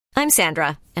I'm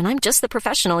Sandra, and I'm just the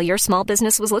professional your small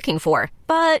business was looking for.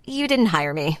 But you didn't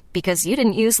hire me because you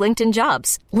didn't use LinkedIn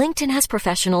Jobs. LinkedIn has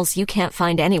professionals you can't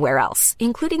find anywhere else,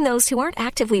 including those who aren't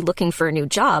actively looking for a new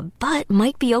job, but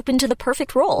might be open to the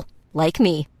perfect role, like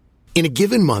me. In a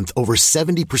given month, over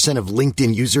 70% of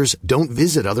LinkedIn users don't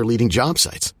visit other leading job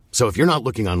sites. So if you're not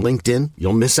looking on LinkedIn,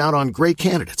 you'll miss out on great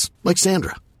candidates like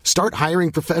Sandra. Start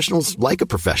hiring professionals like a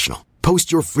professional.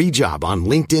 Post your free job on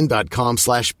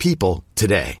linkedin.com/people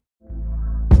today.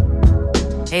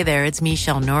 Hey there, it's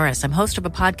Michelle Norris. I'm host of a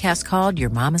podcast called Your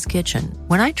Mama's Kitchen.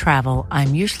 When I travel,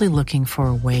 I'm usually looking for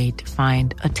a way to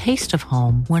find a taste of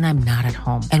home when I'm not at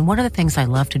home. And one of the things I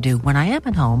love to do when I am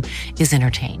at home is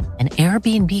entertain. And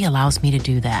Airbnb allows me to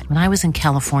do that. When I was in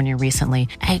California recently,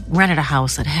 I rented a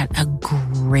house that had a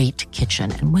great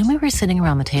kitchen. And when we were sitting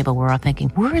around the table, we're all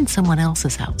thinking, we're in someone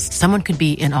else's house. Someone could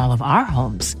be in all of our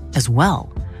homes as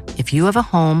well. If you have a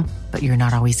home, but you're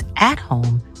not always at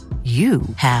home, you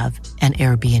have an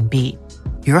Airbnb.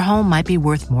 Your home might be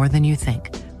worth more than you think.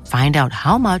 Find out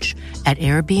how much at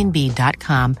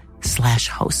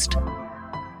airbnb.com/host.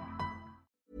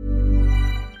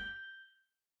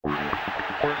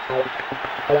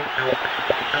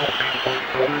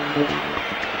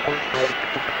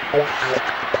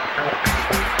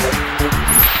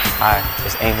 Hi,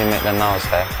 it's Ainsley Maitland-Niles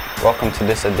here. Welcome to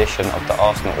this edition of the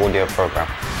Arsenal audio programme.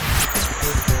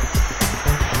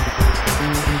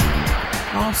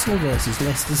 Arsenal versus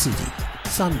Leicester City,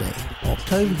 Sunday,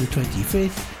 October the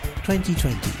 25th,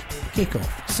 2020. Kickoff,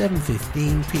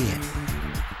 7:15 p.m.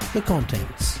 The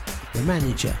contents: the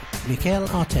manager, Mikel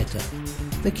Arteta;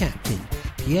 the captain,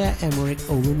 Pierre-Emerick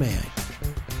Aubameyang;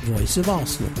 voice of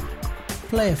Arsenal;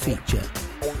 player feature,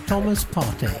 Thomas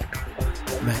Partey;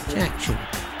 match action,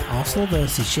 Arsenal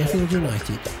versus Sheffield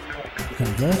United;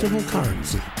 convertible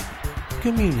currency;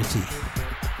 community,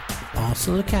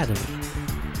 Arsenal Academy;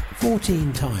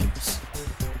 14 times,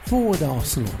 forward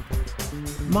Arsenal;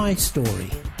 my story;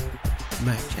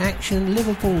 match action,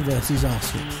 Liverpool versus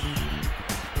Arsenal;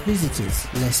 visitors,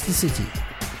 Leicester City;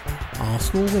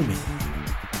 Arsenal women;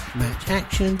 match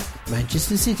action,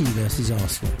 Manchester City versus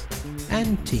Arsenal;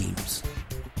 and teams.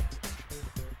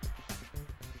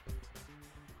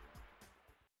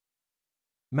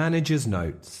 Manager's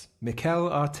notes. Mikel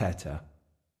Arteta.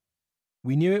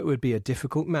 We knew it would be a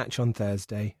difficult match on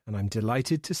Thursday, and I'm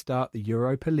delighted to start the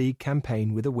Europa League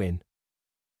campaign with a win.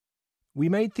 We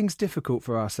made things difficult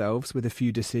for ourselves with a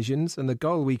few decisions and the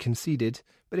goal we conceded,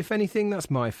 but if anything, that's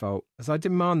my fault, as I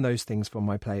demand those things from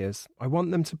my players. I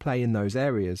want them to play in those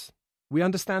areas. We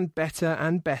understand better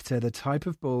and better the type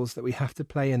of balls that we have to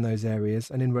play in those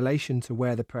areas and in relation to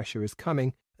where the pressure is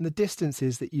coming and the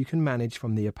distances that you can manage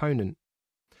from the opponent.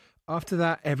 After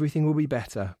that, everything will be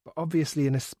better, but obviously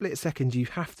in a split second you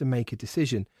have to make a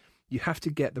decision. You have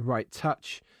to get the right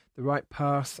touch, the right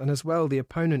pass, and as well the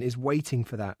opponent is waiting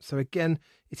for that. So again,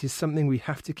 it is something we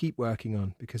have to keep working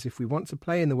on, because if we want to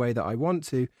play in the way that I want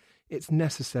to, it's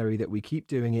necessary that we keep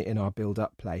doing it in our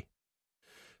build-up play.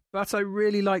 But I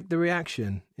really liked the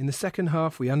reaction. In the second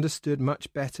half, we understood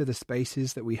much better the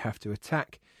spaces that we have to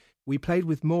attack. We played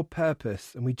with more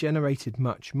purpose and we generated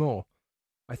much more.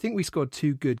 I think we scored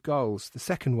 2 good goals. The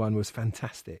second one was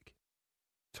fantastic.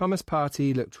 Thomas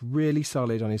Partey looked really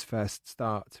solid on his first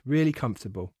start, really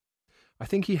comfortable. I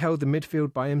think he held the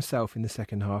midfield by himself in the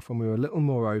second half when we were a little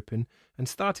more open and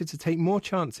started to take more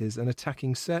chances and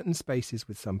attacking certain spaces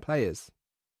with some players.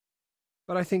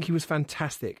 But I think he was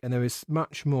fantastic and there is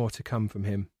much more to come from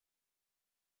him.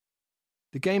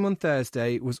 The game on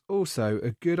Thursday was also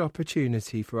a good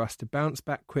opportunity for us to bounce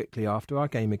back quickly after our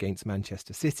game against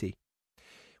Manchester City.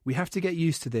 We have to get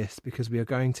used to this because we are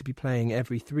going to be playing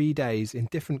every 3 days in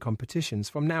different competitions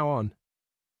from now on.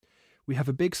 We have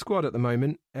a big squad at the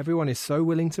moment. Everyone is so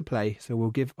willing to play, so we'll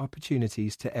give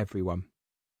opportunities to everyone.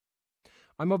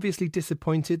 I'm obviously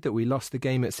disappointed that we lost the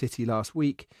game at City last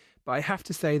week, but I have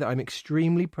to say that I'm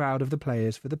extremely proud of the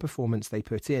players for the performance they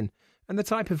put in and the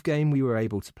type of game we were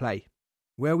able to play.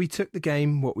 Where we took the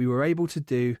game, what we were able to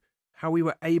do, how we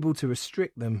were able to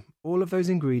restrict them, all of those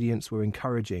ingredients were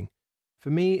encouraging. For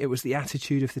me, it was the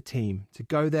attitude of the team, to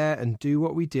go there and do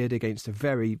what we did against a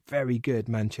very, very good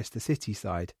Manchester City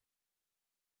side.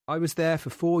 I was there for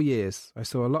 4 years. I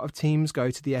saw a lot of teams go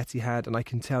to the Etihad, and I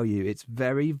can tell you it's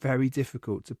very, very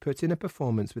difficult to put in a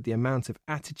performance with the amount of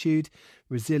attitude,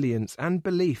 resilience and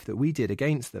belief that we did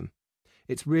against them.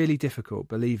 It's really difficult,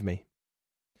 believe me.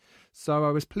 So I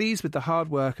was pleased with the hard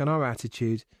work and our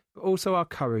attitude, but also our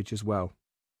courage as well.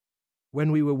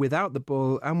 When we were without the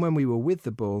ball and when we were with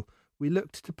the ball, we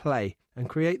looked to play and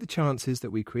create the chances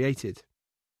that we created.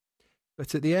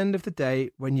 But at the end of the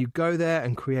day, when you go there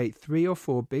and create 3 or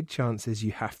 4 big chances,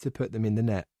 you have to put them in the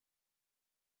net.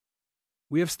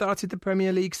 We have started the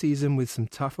Premier League season with some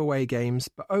tough away games,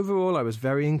 but overall I was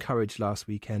very encouraged last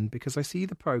weekend because I see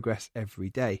the progress every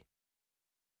day.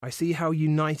 I see how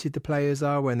united the players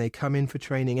are when they come in for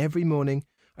training every morning.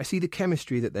 I see the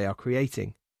chemistry that they are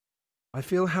creating. I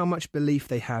feel how much belief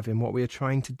they have in what we are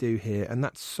trying to do here, and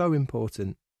that's so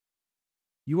important.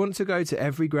 You want to go to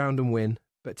every ground and win,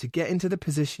 but to get into the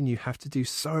position you have to do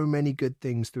so many good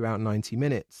things throughout 90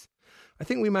 minutes. I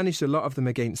think we managed a lot of them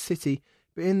against City,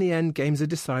 but in the end games are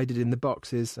decided in the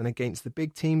boxes, and against the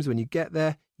big teams when you get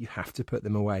there, you have to put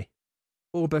them away.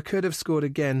 Orba could have scored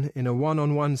again in a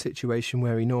one-on-one situation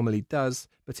where he normally does,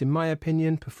 but in my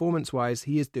opinion, performance-wise,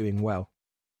 he is doing well.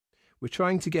 We're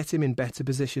trying to get him in better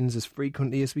positions as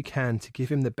frequently as we can to give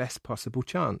him the best possible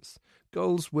chance.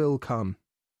 Goals will come.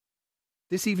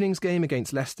 This evening's game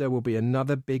against Leicester will be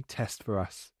another big test for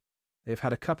us. They've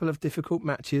had a couple of difficult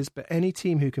matches, but any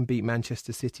team who can beat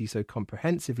Manchester City so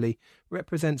comprehensively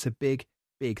represents a big,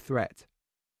 big threat.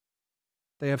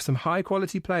 They have some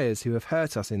high-quality players who have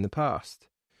hurt us in the past.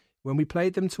 When we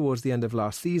played them towards the end of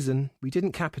last season, we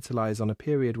didn't capitalise on a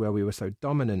period where we were so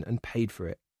dominant and paid for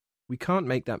it. We can't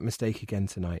make that mistake again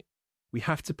tonight. We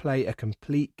have to play a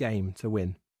complete game to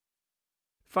win.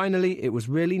 Finally, it was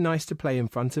really nice to play in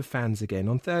front of fans again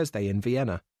on Thursday in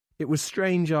Vienna. It was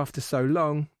strange after so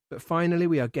long, but finally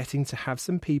we are getting to have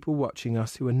some people watching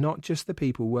us who are not just the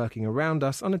people working around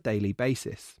us on a daily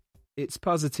basis. It's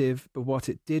positive, but what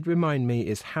it did remind me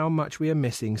is how much we are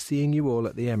missing seeing you all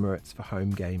at the Emirates for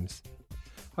home games.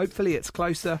 Hopefully it's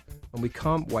closer, and we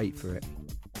can't wait for it.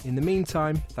 In the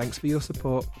meantime, thanks for your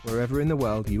support wherever in the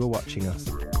world you are watching us.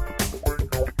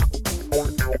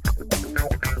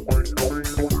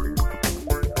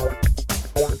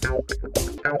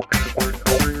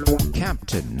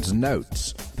 Captain's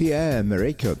Notes.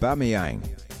 Pierre-Emerick Aubameyang.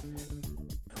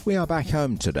 We are back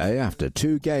home today after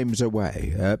 2 games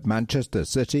away at Manchester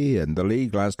City in the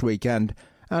league last weekend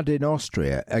and in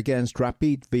Austria against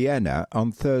Rapid Vienna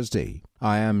on Thursday.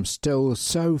 I am still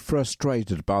so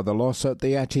frustrated by the loss at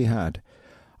the Etihad.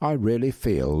 I really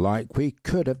feel like we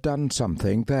could have done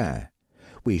something there.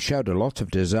 We showed a lot of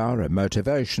desire and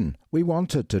motivation. We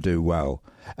wanted to do well,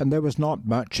 and there was not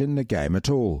much in the game at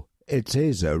all. It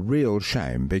is a real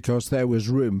shame because there was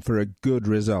room for a good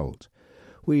result.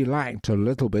 We lacked a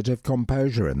little bit of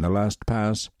composure in the last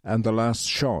pass and the last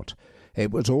shot.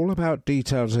 It was all about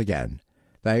details again.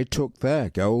 They took their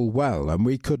goal well and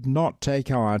we could not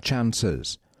take our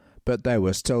chances. But there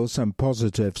were still some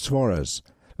positives for us.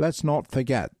 Let's not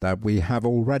forget that we have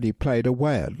already played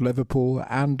away at Liverpool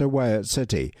and away at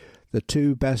City, the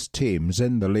 2 best teams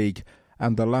in the league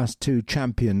and the last 2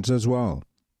 champions as well.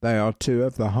 They are 2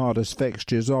 of the hardest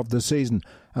fixtures of the season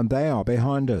and they are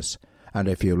behind us. And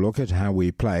if you look at how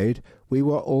we played, we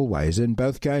were always in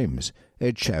both games.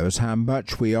 It shows how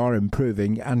much we are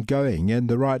improving and going in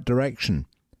the right direction.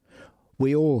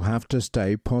 We all have to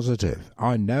stay positive.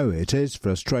 I know it is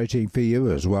frustrating for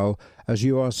you as well, as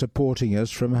you are supporting us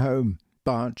from home.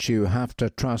 But you have to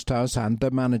trust us and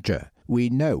the manager. We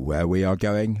know where we are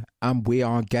going, and we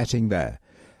are getting there.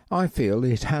 I feel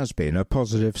it has been a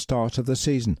positive start of the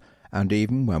season, and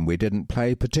even when we didn't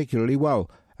play particularly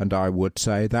well, and I would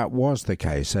say that was the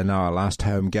case in our last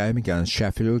home game against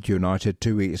Sheffield United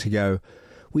 2 weeks ago,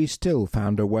 we still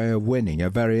found a way of winning a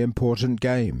very important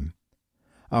game.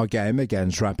 Our game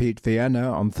against Rapid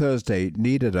Vienna on Thursday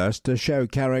needed us to show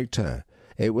character.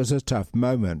 It was a tough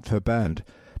moment for Bernd,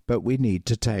 but we need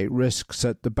to take risks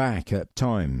at the back at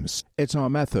times. It's our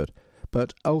method,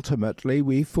 but ultimately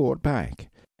we fought back.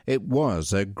 It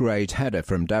was a great header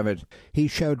from David. He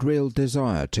showed real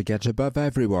desire to get above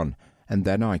everyone, and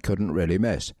then I couldn't really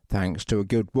miss, thanks to a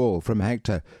good ball from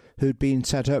Hector, who'd been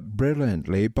set up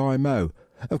brilliantly by Mo.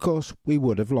 Of course, we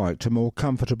would have liked a more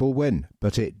comfortable win,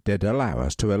 but it did allow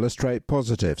us to illustrate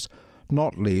positives,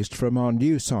 not least from our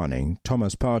new signing,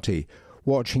 Thomas Partey.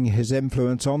 Watching his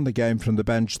influence on the game from the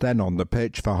bench, then on the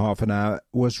pitch for half an hour,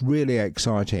 was really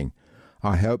exciting.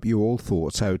 I hope you all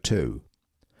thought so too.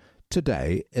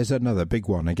 Today is another big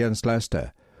one against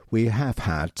Leicester. We have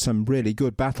had some really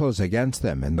good battles against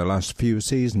them in the last few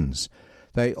seasons.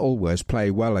 They always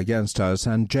play well against us,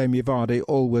 and Jamie Vardy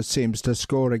always seems to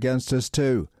score against us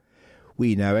too.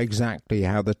 We know exactly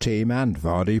how the team and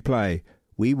Vardy play.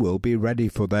 We will be ready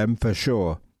for them for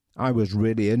sure. I was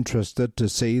really interested to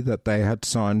see that they had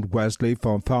signed Wesley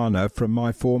Fofana from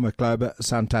my former club at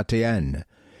Saint-Étienne.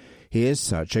 He is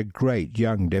such a great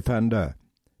young defender.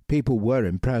 People were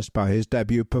impressed by his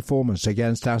debut performance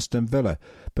against Aston Villa,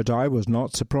 but I was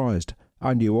not surprised.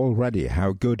 I knew already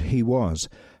how good he was,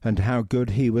 and how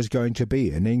good he was going to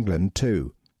be in England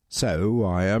too. So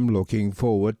I am looking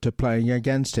forward to playing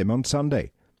against him on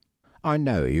Sunday. I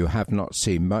know you have not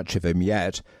seen much of him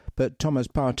yet, but Thomas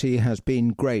Partey has been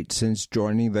great since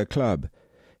joining the club.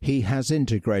 He has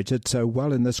integrated so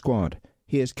well in the squad.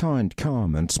 He is kind,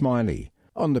 calm and smiley.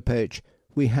 On the pitch,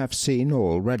 we have seen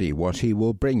already what he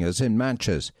will bring us in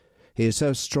matches. He is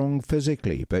so strong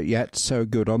physically, but yet so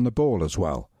good on the ball as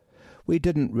well. We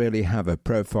didn't really have a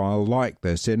profile like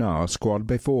this in our squad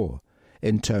before.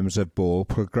 In terms of ball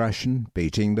progression,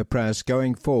 beating the press,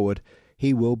 going forward,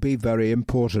 he will be very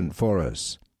important for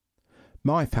us.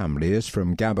 My family is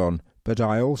from Gabon, but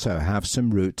I also have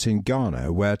some roots in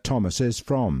Ghana, where Thomas is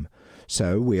from,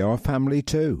 so we are family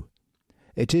too.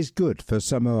 It is good for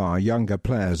some of our younger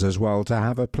players as well to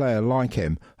have a player like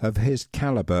him of his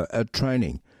calibre at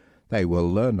training. They will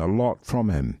learn a lot from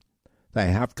him.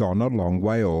 They have gone a long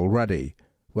way already.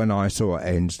 When I saw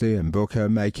Ainsley and Booker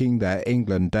making their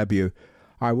England debut,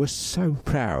 I was so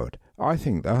proud. I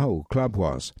think the whole club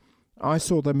was. I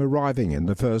saw them arriving in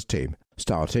the first team,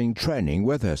 starting training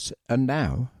with us, and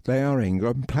now they are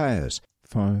England players.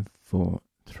 5, 4,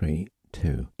 3,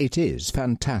 2. It is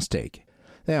fantastic.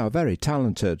 They are very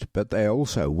talented, but they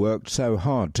also worked so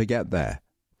hard to get there.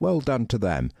 Well done to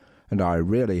them, and I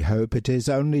really hope it is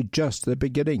only just the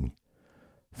beginning.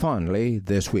 Finally,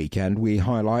 this weekend we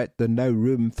highlight the No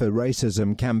Room for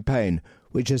Racism campaign,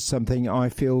 which is something I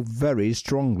feel very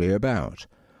strongly about.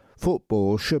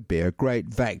 Football should be a great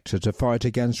vector to fight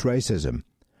against racism.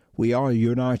 We are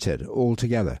united all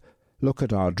together. Look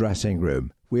at our dressing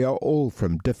room. We are all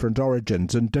from different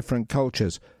origins and different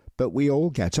cultures, but we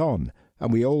all get on,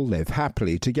 and we all live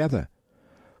happily together.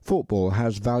 Football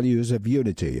has values of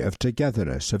unity, of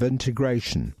togetherness, of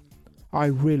integration. I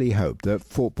really hope that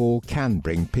football can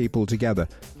bring people together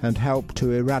and help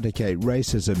to eradicate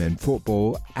racism in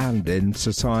football and in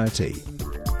society.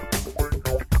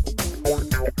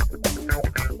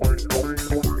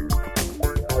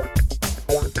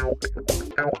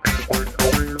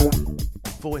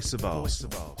 Voice of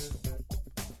Arsenal.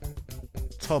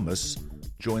 Thomas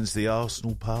joins the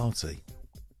Arsenal party.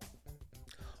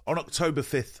 On October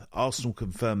 5th, Arsenal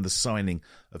confirmed the signing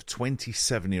of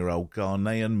 27-year-old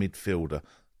Ghanaian midfielder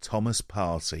Thomas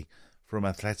Partey from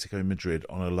Atletico Madrid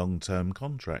on a long-term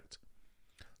contract.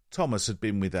 Thomas had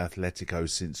been with Atletico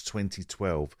since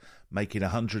 2012, making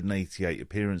 188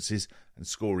 appearances and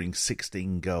scoring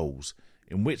 16 goals,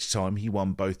 in which time he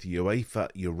won both the UEFA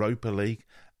Europa League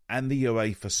and the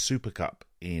UEFA Super Cup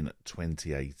in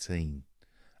 2018,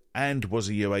 and was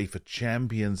a UEFA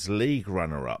Champions League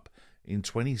runner-up in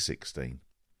 2016.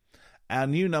 Our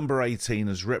new number 18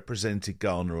 has represented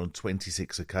Ghana on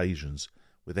 26 occasions,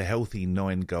 with a healthy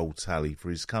 9-goal tally for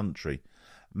his country.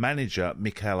 Manager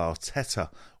Mikel Arteta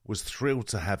was thrilled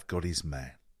to have got his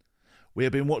man. We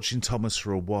have been watching Thomas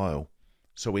for a while,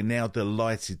 so we're now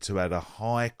delighted to add a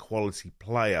high-quality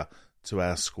player to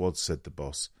our squad, said the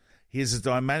boss. He is a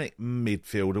dynamic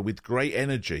midfielder with great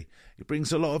energy. He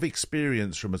brings a lot of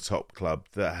experience from a top club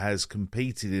that has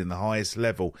competed in the highest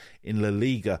level in La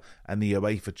Liga and the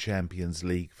UEFA Champions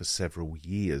League for several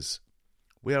years.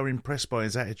 We are impressed by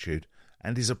his attitude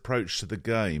and his approach to the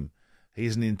game. He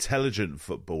is an intelligent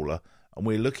footballer, and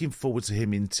we're looking forward to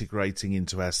him integrating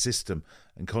into our system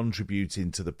and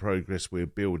contributing to the progress we're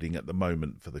building at the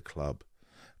moment for the club.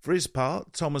 For his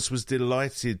part, Thomas was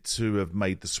delighted to have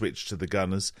made the switch to the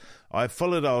Gunners. I've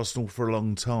followed Arsenal for a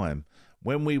long time.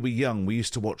 When we were young, we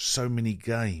used to watch so many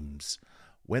games.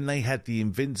 When they had the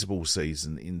Invincible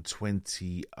season in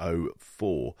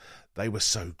 2004, they were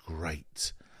so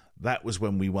great. That was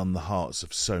when we won the hearts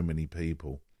of so many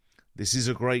people. This is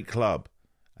a great club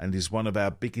and is one of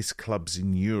our biggest clubs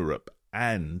in Europe,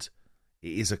 and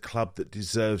it is a club that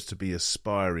deserves to be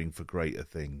aspiring for greater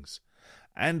things.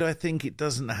 And I think it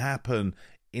doesn't happen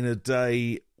in a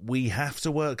day. We have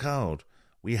to work hard.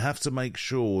 We have to make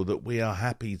sure that we are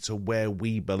happy to where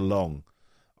we belong.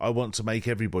 I want to make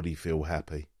everybody feel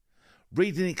happy.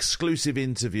 Read an exclusive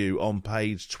interview on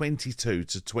page 22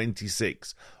 to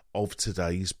 26 of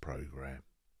today's programme.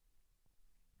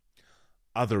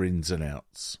 Other ins and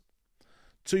outs.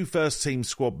 2 first-team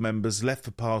squad members left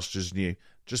for pastures new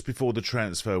just before the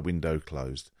transfer window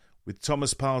closed, with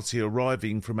Thomas Partey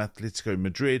arriving from Atletico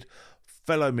Madrid.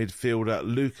 Fellow midfielder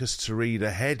Lucas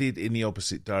Torreira headed in the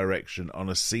opposite direction on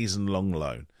a season-long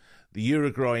loan. The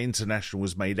Uruguay international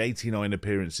has made 89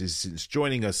 appearances since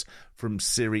joining us from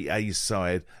Serie A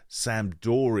side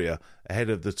Sampdoria ahead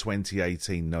of the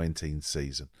 2018-19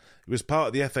 season. He He was part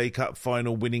of the FA Cup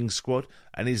final winning squad,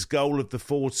 and his goal of the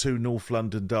 4-2 North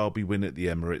London derby win at the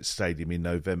Emirates Stadium in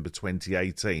November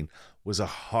 2018 was a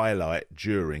highlight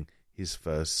during his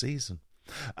first season.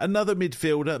 Another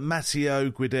midfielder,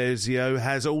 Matteo Guidezio,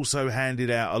 has also handed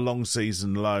out a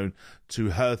long-season loan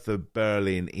to Hertha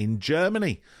Berlin in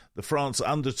Germany. The France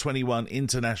under-21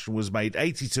 international has made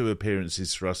 82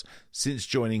 appearances for us since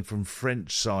joining from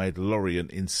French side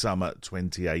Lorient in summer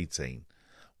 2018.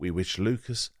 We wish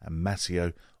Lucas and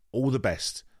Matteo all the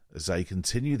best as they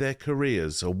continue their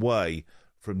careers away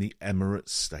from the Emirates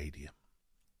Stadium.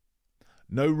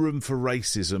 No room for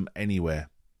racism anywhere.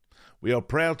 We are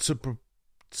proud to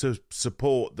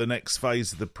support the next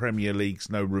phase of the Premier League's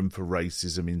No Room for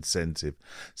Racism incentive,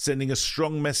 sending a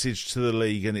strong message to the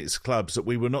league and its clubs that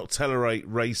we will not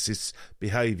tolerate racist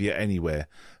behaviour anywhere.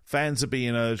 Fans are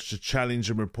being urged to challenge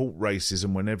and report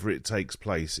racism whenever it takes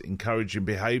place, encouraging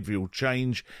behavioural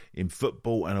change in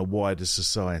football and a wider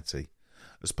society.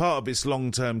 As part of its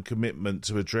long-term commitment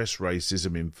to address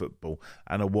racism in football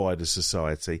and a wider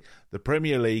society, the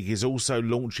Premier League is also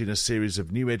launching a series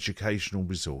of new educational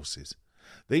resources.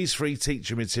 These free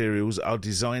teacher materials are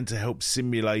designed to help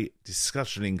simulate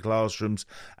discussion in classrooms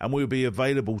and will be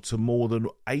available to more than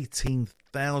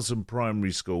 18,000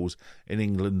 primary schools in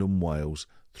England and Wales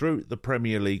through the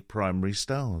Premier League Primary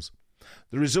Stars.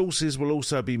 The resources will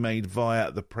also be made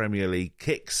via the Premier League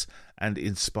Kicks and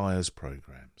Inspires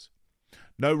programmes.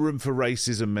 No Room for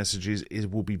Racism messages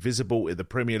will be visible at the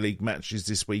Premier League matches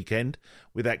this weekend,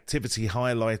 with activity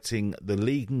highlighting the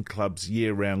league and club's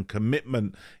year-round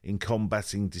commitment in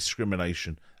combating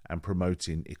discrimination and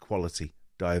promoting equality,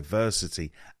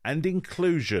 diversity and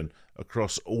inclusion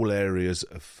across all areas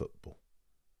of football.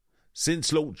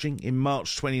 Since launching in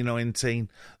March 2019,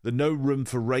 the No Room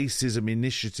for Racism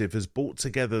initiative has brought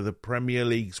together the Premier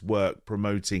League's work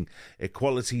promoting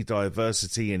equality,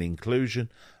 diversity and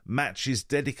inclusion. Matches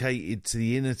dedicated to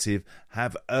the initiative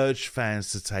have urged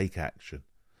fans to take action.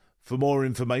 For more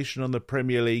information on the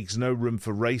Premier League's No Room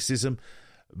for Racism,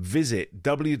 visit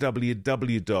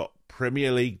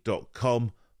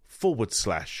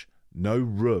www.premierleague.com/No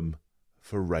Room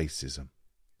for Racism.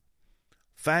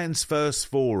 Fans First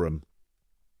Forum.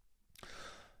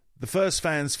 The first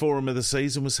Fans Forum of the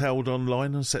season was held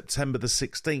online on September the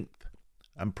 16th,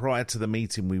 and prior to the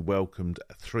meeting we welcomed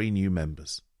 3 new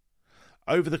members.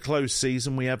 Over the closed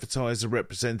season, we advertised the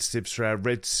representatives for our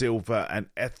red, silver and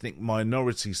ethnic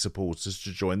minority supporters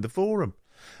to join the forum.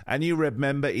 Our new red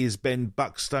member is Ben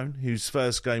Buckstone, whose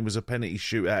first game was a penalty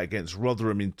shootout against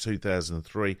Rotherham in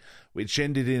 2003, which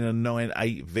ended in a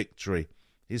 9-8 victory.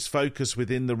 His focus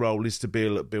within the role is to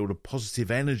build a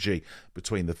positive energy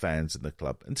between the fans and the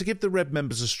club, and to give the red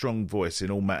members a strong voice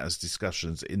in all matters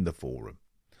discussions in the forum.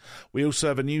 We also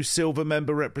have a new silver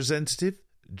member representative,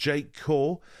 Jake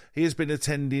Core. He has been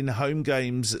attending home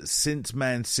games since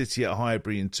Man City at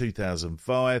Highbury in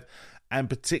 2005, and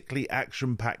particularly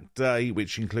action-packed day,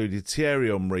 which included Thierry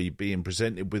Henry being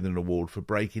presented with an award for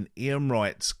breaking Ian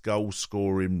Wright's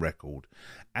goal-scoring record,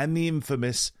 and the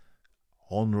infamous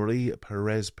Henri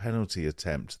Perez penalty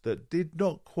attempt that did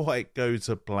not quite go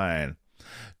to plan.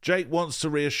 Jake wants to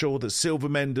reassure that Silver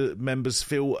members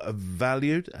feel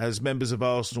valued, as members of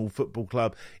Arsenal Football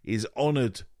Club is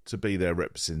honoured to be their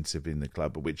representative in the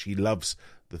club, at which he loves.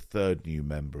 The third new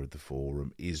member of the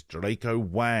forum is Draco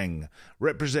Wang,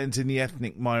 representing the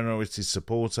ethnic minority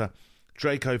supporter.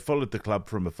 Draco followed the club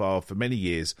from afar for many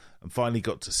years and finally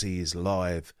got to see his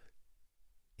live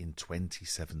in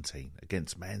 2017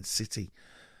 against Man City.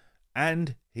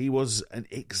 And he was an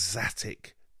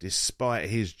ecstatic,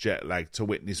 despite his jet lag, to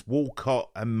witness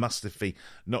Walcott and Mustafi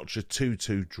notch a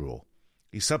 2-2 draw.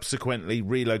 He subsequently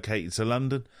relocated to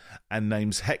London and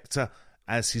names Hector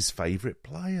as his favourite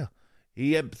player.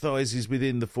 He empathises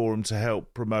within the forum to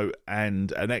help promote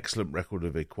an excellent record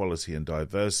of equality and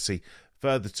diversity,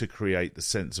 further to create the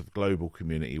sense of global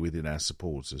community within our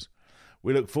supporters.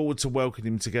 We look forward to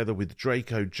welcoming him together with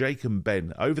Draco, Jake and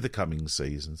Ben over the coming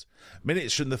seasons.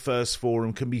 Minutes from the first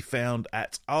forum can be found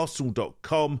at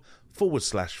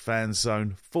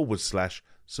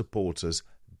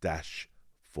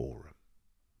arsenal.com/fanzone/supporters-forum.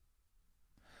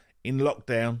 In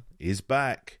Lockdown is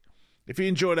back. If you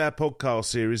enjoyed our podcast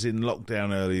series In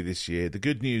Lockdown earlier this year, the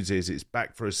good news is it's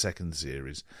back for a second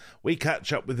series. We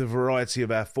catch up with a variety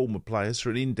of our former players for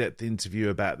an in-depth interview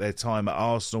about their time at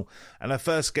Arsenal, and our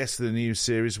first guest of the new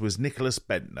series was Nicholas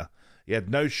Bentner. He had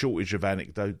no shortage of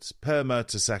anecdotes. Per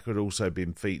Mertesacker had also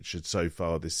been featured so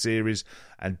far this series,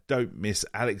 and don't miss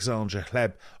Alexandra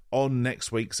Hleb on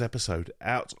next week's episode,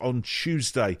 out on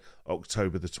Tuesday,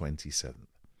 October the 27th.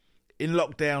 In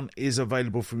Lockdown is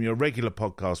available from your regular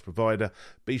podcast provider.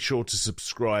 Be sure to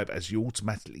subscribe as you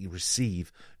automatically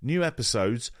receive new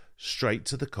episodes straight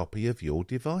to the copy of your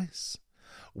device.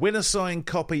 Win a signed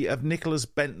copy of Nicholas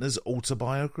Bendtner's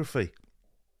autobiography.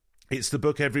 It's the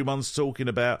book everyone's talking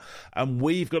about, and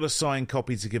we've got a signed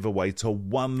copy to give away to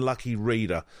one lucky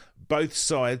reader. Both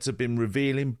sides have been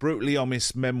revealing brutally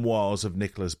honest memoirs of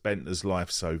Nicholas Bendtner's life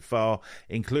so far,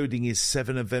 including his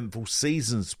 7 eventful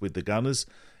seasons with the Gunners.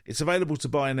 It's available to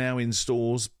buy now in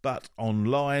stores, but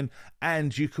online,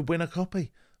 and you could win a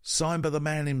copy, signed by the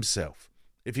man himself,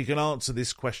 if you can answer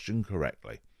this question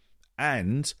correctly,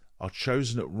 and are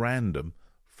chosen at random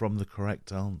from the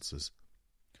correct answers.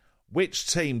 Which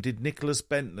team did Nicholas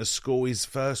Bendtner score his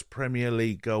first Premier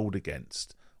League goal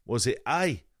against? Was it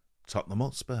A, Tottenham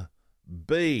Hotspur,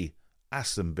 B,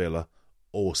 Aston Villa,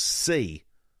 or C,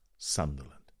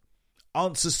 Sunderland?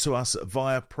 Answers to us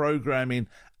via programming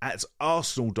at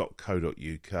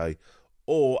arsenal.co.uk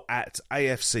or at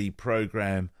AFC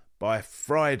Programme by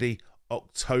Friday,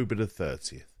 October the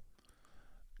 30th.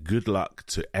 Good luck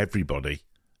to everybody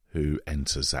who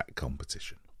enters that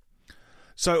competition.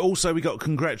 So also we got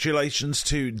congratulations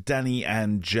to Danny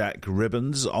and Jack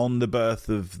Ribbons on the birth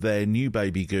of their new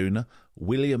baby gooner,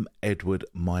 William Edward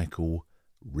Michael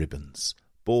Ribbons,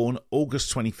 born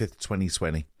August 25th,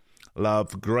 2020.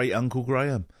 Love, great Uncle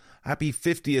Graham. Happy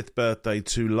 50th birthday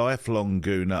to lifelong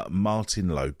gooner Martin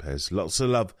Lopez. Lots of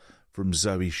love from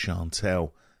Zoe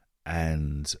Chantel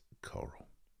and Coral.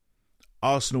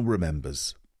 Arsenal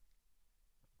remembers.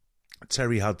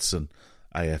 Terry Hudson,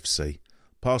 AFC.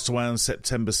 Passed away on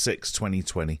September 6,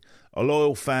 2020. A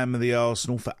loyal fan of the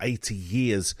Arsenal for 80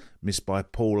 years, missed by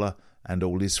Paula and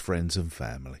all his friends and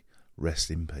family.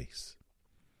 Rest in peace.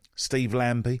 Steve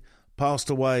Lampy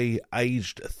passed away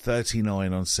aged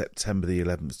 39 on September the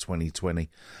 11th,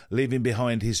 2020, leaving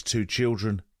behind his 2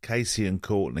 children, Casey and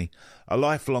Courtney. A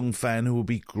lifelong fan who will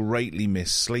be greatly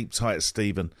missed. Sleep tight,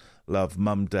 Stephen. Love,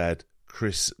 Mum, Dad,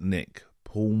 Chris, Nick,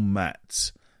 Paul,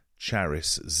 Matt,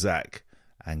 Charis, Zach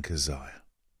and Keziah.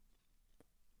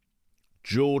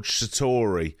 George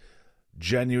Satori,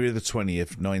 January the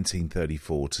 20th,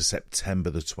 1934 to September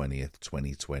the 20th,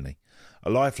 2020. A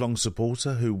lifelong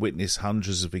supporter who witnessed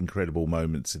hundreds of incredible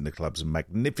moments in the club's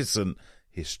magnificent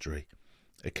history.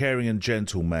 A caring and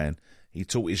gentle man, he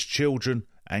taught his children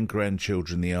and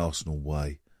grandchildren the Arsenal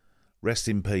way. Rest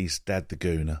in peace, Dad the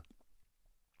Gooner.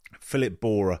 Philip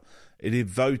Bora, a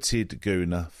devoted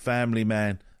Gooner, family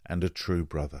man and a true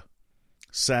brother.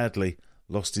 Sadly,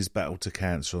 lost his battle to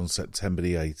cancer on September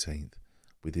the 18th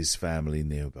with his family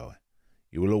nearby.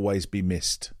 You will always be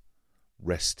missed.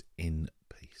 Rest in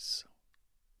peace.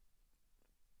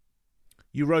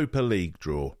 Europa League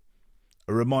draw.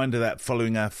 A reminder that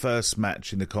following our first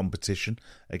match in the competition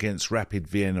against Rapid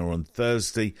Vienna on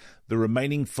Thursday, the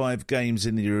remaining 5 games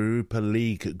in the Europa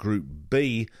League Group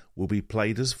B will be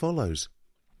played as follows.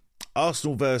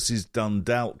 Arsenal versus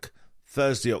Dundalk,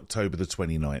 Thursday, October the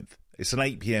 29th. It's an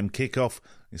 8 p.m. kickoff.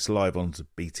 It's live on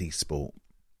BT Sport.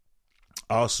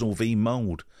 Arsenal v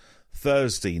Mould,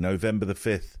 Thursday, November the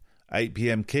 5th, 8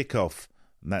 p.m. kickoff,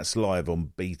 and that's live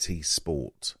on BT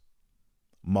Sport.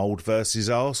 Mould versus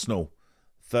Arsenal,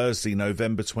 Thursday,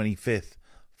 November 25th,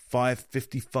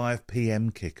 5:55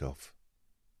 p.m. kickoff.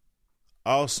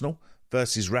 Arsenal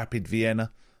versus Rapid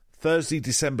Vienna, Thursday,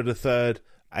 December the 3rd,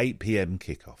 8 p.m.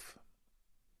 kickoff.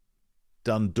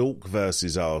 Dundalk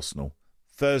versus Arsenal,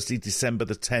 Thursday, December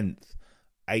the 10th,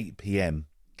 8 p.m.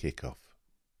 kickoff.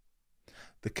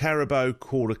 The Carabao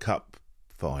Quarter Cup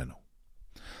final.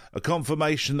 A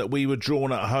confirmation that we were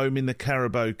drawn at home in the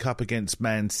Carabao Cup against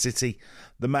Man City.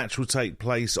 The match will take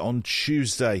place on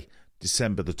Tuesday,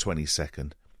 December the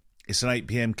 22nd. It's an 8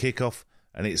 p.m. kickoff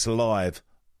and it's live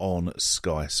on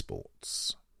Sky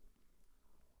Sports.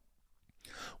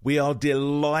 We are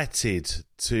delighted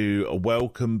to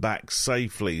welcome back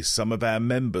safely some of our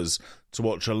members to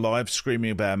watch a live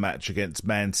streaming of our match against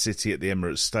Man City at the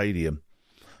Emirates Stadium.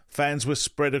 Fans were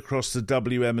spread across the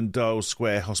WM and Dial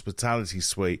Square hospitality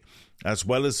suite, as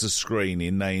well as the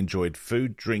screening. They enjoyed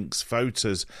food, drinks,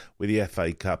 photos with the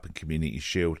FA Cup and Community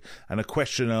Shield, and a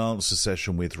question and answer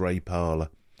session with Ray Parlour.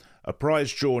 A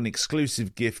prize draw, an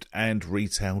exclusive gift and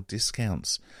retail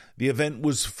discounts. The event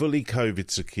was fully COVID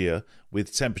secure,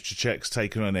 with temperature checks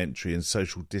taken on entry and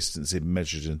social distancing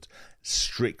measured and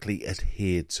strictly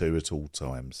adhered to at all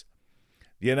times.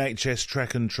 The NHS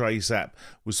Track and Trace app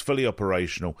was fully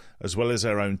operational, as well as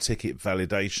our own ticket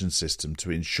validation system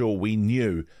to ensure we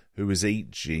knew who was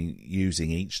using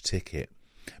each ticket.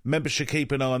 Members should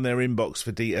keep an eye on their inbox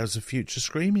for details of future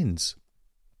screenings.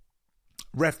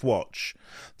 Ref Watch.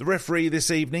 The referee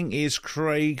this evening is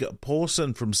Craig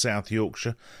Pawson from South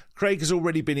Yorkshire. Craig has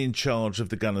already been in charge of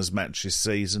the Gunners match this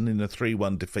season in a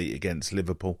 3-1 defeat against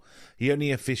Liverpool. He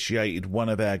only officiated one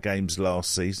of our games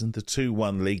last season, the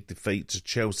 2-1 league defeat to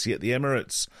Chelsea at the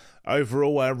Emirates.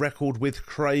 Overall, our record with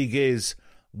Craig is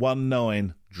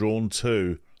 1-9, drawn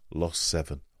 2, lost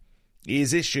 7. He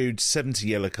has issued 70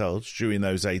 yellow cards during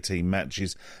those 18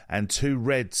 matches and 2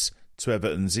 reds to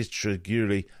Everton's Itra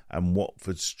Guli and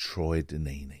Watford's Troy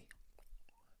Deeney.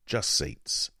 Just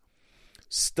seats.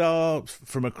 Staff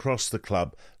from across the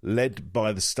club, led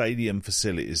by the stadium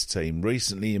facilities team,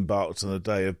 recently embarked on a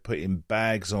day of putting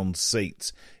bags on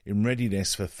seats in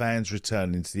readiness for fans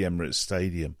returning to the Emirates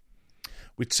Stadium.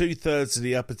 With 2/3 of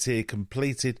the upper tier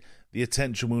completed, the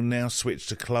attention will now switch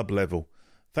to club level.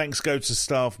 Thanks go to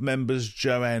staff members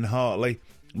Joanne Hartley,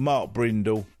 Mark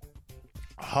Brindle,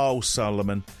 Hal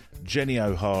Solomon, Jenny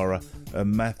O'Hara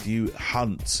and Matthew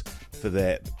Hunt for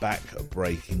their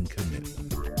back-breaking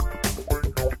commitment.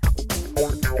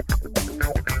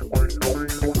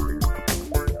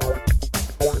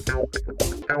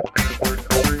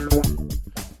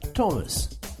 Thomas.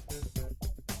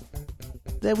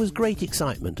 There was great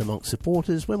excitement amongst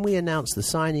supporters when we announced the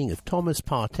signing of Thomas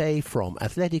Partey from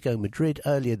Atletico Madrid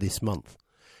earlier this month.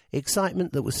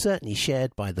 Excitement that was certainly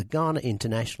shared by the Ghana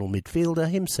international midfielder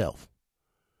himself.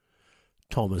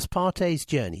 Thomas Partey's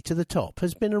journey to the top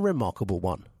has been a remarkable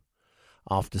one.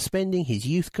 After spending his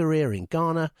youth career in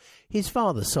Ghana, his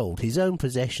father sold his own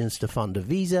possessions to fund a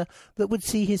visa that would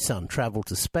see his son travel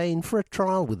to Spain for a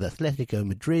trial with Atletico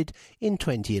Madrid in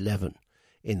 2011,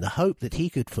 in the hope that he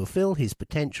could fulfill his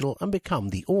potential and become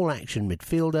the all-action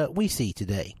midfielder we see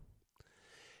today.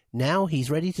 Now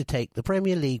he's ready to take the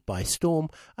Premier League by storm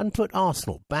and put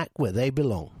Arsenal back where they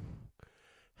belong.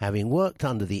 Having worked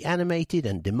under the animated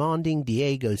and demanding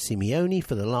Diego Simeone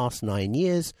for the last 9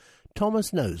 years,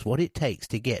 Thomas knows what it takes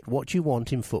to get what you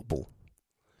want in football.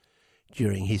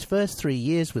 During his first 3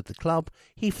 years with the club,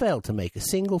 he failed to make a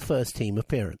single first-team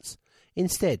appearance,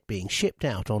 instead being shipped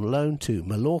out on loan to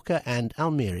Mallorca and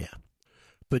Almeria.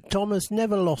 But Thomas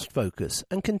never lost focus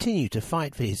and continued to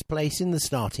fight for his place in the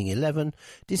starting 11,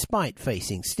 despite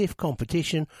facing stiff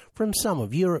competition from some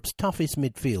of Europe's toughest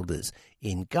midfielders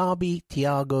in Gabi,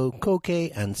 Thiago,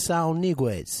 Koke and Saul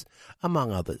Niguez,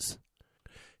 among others.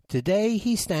 Today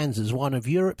he stands as one of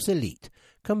Europe's elite,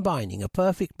 combining a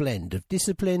perfect blend of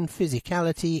discipline,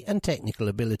 physicality and technical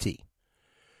ability.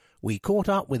 We caught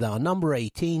up with our number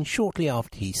 18 shortly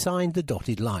after he signed the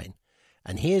dotted line,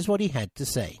 and here's what he had to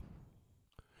say.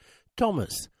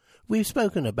 Thomas, we've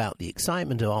spoken about the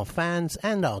excitement of our fans,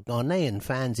 and our Ghanaian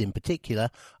fans in particular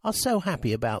are so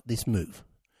happy about this move.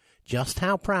 Just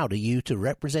how proud are you to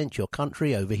represent your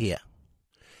country over here?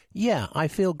 Yeah, I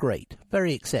feel great,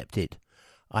 very accepted.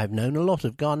 I've known a lot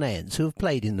of Ghanaians who have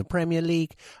played in the Premier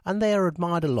League, and they are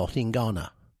admired a lot in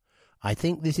Ghana. I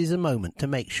think this is a moment to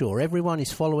make sure everyone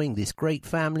is following this great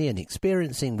family and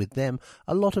experiencing with them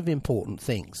a lot of important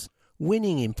things,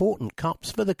 winning important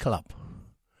cups for the club.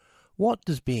 What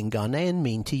does being Ghanaian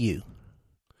mean to you?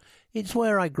 It's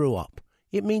where I grew up.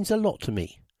 It means a lot to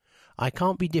me. I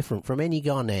can't be different from any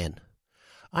Ghanaian.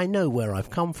 I know where I've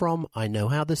come from, I know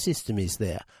how the system is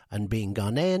there, and being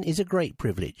Ghanaian is a great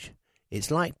privilege.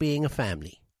 It's like being a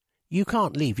family. You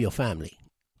can't leave your family.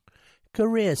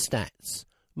 Career stats.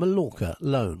 Mallorca,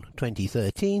 loan,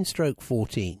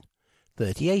 2013/14.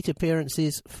 38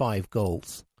 appearances, 5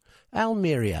 goals.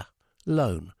 Almeria,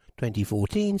 loan,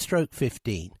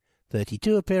 2014/15.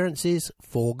 32 appearances,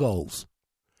 4 goals.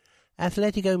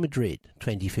 Atletico Madrid,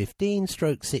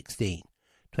 2015/16.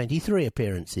 23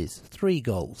 appearances, 3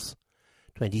 goals.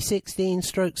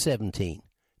 2016/17.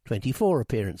 24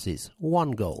 appearances,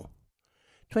 1 goal.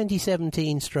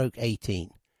 2017/18.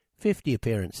 50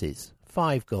 appearances,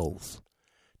 5 goals.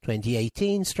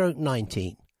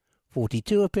 2018/19.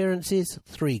 42 appearances,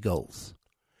 3 goals.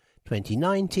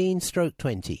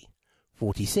 2019/20.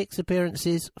 46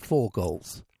 appearances, 4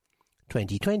 goals.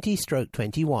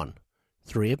 2020/21.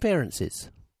 3 appearances.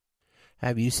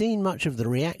 Have you seen much of the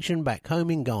reaction back home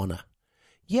in Ghana?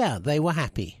 Yeah, they were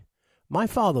happy. My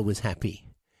father was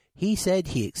happy. He said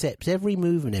he accepts every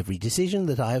move and every decision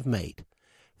that I have made.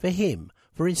 For him,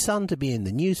 for his son to be in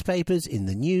the newspapers, in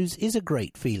the news, is a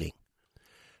great feeling.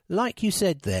 Like you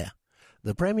said there,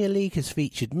 the Premier League has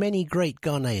featured many great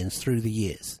Ghanaians through the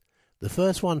years. The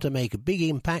first one to make a big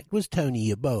impact was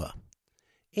Tony Yeboah.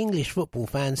 English football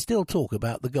fans still talk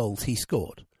about the goals he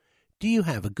scored. Do you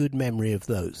have a good memory of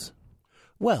those?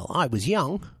 Well, I was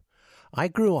young. I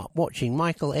grew up watching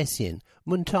Michael Essien,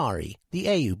 Muntari, the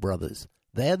Ayew brothers.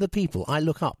 They're the people I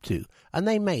look up to, and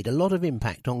they made a lot of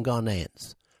impact on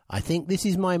Ghanaians. I think this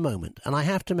is my moment, and I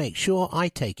have to make sure I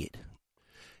take it.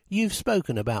 You've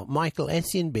spoken about Michael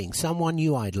Essien being someone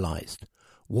you idolised.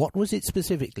 What was it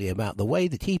specifically about the way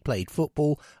that he played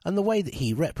football and the way that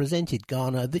he represented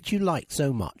Ghana that you liked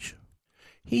so much?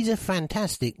 He's a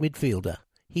fantastic midfielder.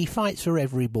 He fights for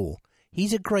every ball.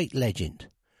 He's a great legend.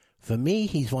 For me,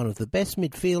 he's one of the best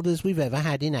midfielders we've ever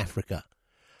had in Africa.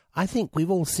 I think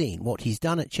we've all seen what he's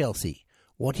done at Chelsea,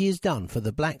 what he has done for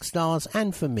the Black Stars,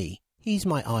 and for me. He's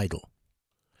my idol.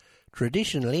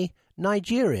 Traditionally,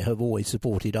 Nigeria have always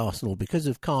supported Arsenal because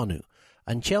of Kanu,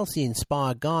 and Chelsea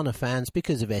inspire Ghana fans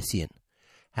because of Essien.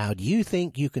 How do you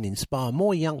think you can inspire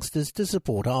more youngsters to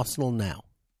support Arsenal now?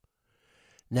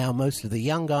 Now most of the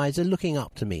young guys are looking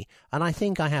up to me, and I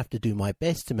think I have to do my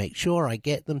best to make sure I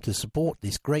get them to support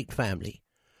this great family.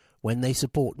 When they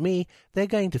support me, they're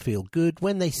going to feel good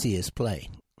when they see us play.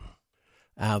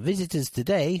 Our visitors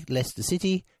today, Leicester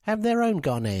City, have their own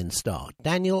Ghanaian star,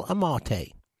 Daniel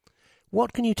Amate.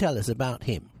 What can you tell us about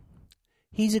him?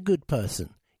 He's a good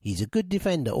person. He's a good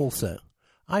defender also.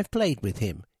 I've played with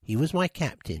him. He was my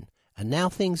captain, and now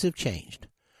things have changed.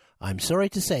 I'm sorry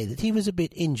to say that he was a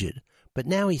bit injured, but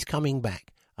now he's coming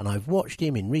back, and I've watched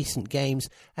him in recent games,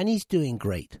 and he's doing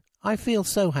great. I feel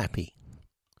so happy.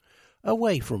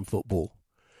 Away from football,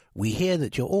 we hear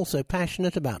that you're also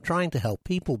passionate about trying to help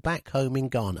people back home in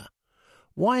Ghana.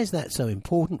 Why is that so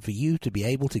important for you to be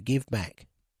able to give back?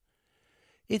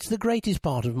 It's the greatest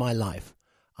part of my life.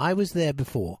 I was there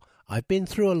before. I've been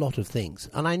through a lot of things,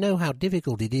 and I know how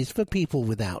difficult it is for people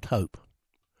without hope.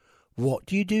 What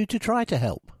do you do to try to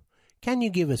help? Can you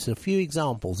give us a few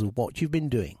examples of what you've been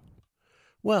doing?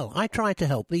 Well, I try to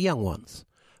help the young ones.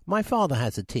 My father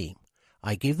has a team.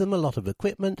 I give them a lot of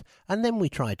equipment, and then we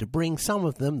try to bring some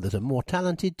of them that are more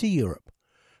talented to Europe.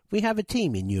 We have a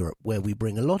team in Europe where we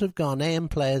bring a lot of Ghanaian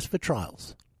players for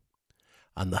trials.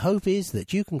 And the hope is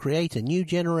that you can create a new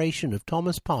generation of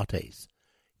Thomas Parteys.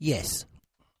 Yes.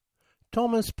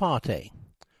 Thomas Partey.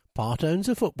 Part owns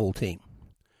a football team.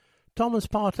 Thomas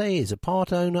Partey is a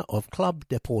part owner of Club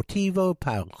Deportivo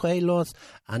Pajuelos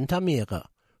Altamira,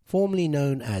 formerly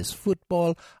known as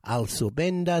Football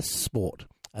Alcobendas Sport,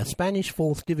 a Spanish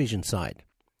 4th Division side.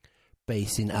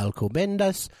 Based in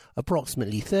Alcobendas,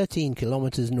 approximately 13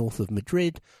 kilometres north of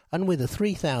Madrid, and with a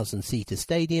 3,000-seater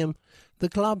stadium, the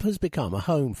club has become a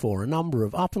home for a number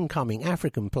of up-and-coming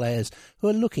African players who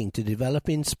are looking to develop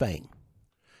in Spain.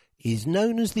 Is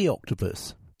known as the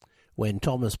Octopus. When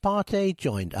Thomas Partey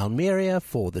joined Almeria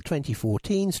for the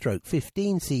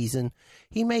 2014-15 season,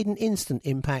 he made an instant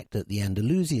impact at the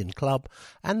Andalusian club,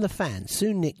 and the fans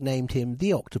soon nicknamed him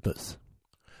the Octopus.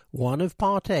 One of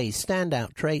Partey's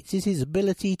standout traits is his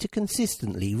ability to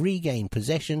consistently regain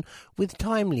possession with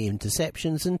timely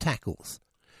interceptions and tackles,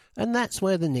 and that's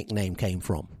where the nickname came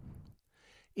from.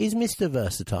 Is Mr.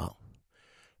 Versatile.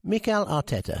 Mikel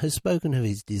Arteta has spoken of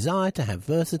his desire to have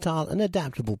versatile and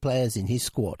adaptable players in his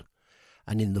squad,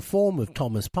 and in the form of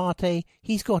Thomas Partey,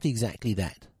 he's got exactly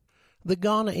that. The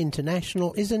Ghana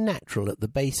international is a natural at the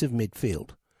base of midfield,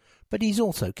 but he's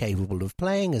also capable of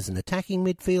playing as an attacking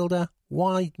midfielder,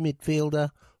 wide midfielder,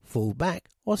 full-back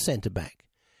or centre-back.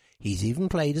 He's even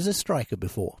played as a striker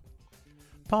before.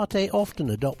 Partey often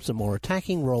adopts a more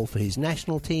attacking role for his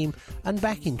national team, and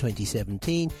back in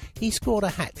 2017 he scored a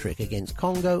hat-trick against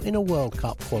Congo in a World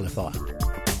Cup qualifier.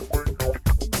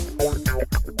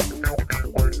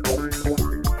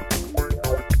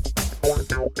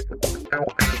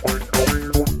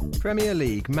 Premier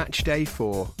League Match Day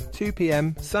 4, 2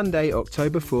 p.m, Sunday,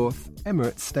 October 4th,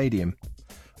 Emirates Stadium.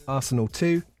 Arsenal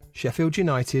 2, Sheffield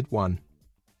United 1.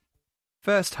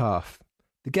 First half.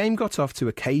 The game got off to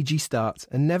a cagey start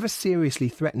and never seriously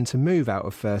threatened to move out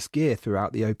of first gear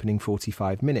throughout the opening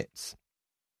 45 minutes.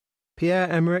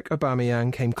 Pierre-Emerick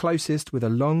Aubameyang came closest with a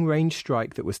long-range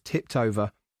strike that was tipped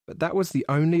over, but that was the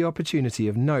only opportunity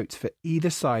of note for either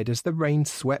side as the rain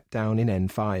swept down in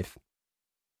N5.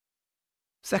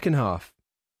 Second half.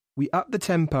 We upped the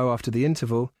tempo after the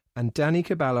interval, and Dani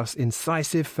Ceballos'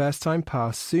 incisive first-time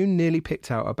pass soon nearly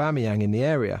picked out Aubameyang in the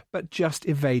area, but just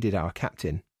evaded our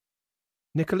captain.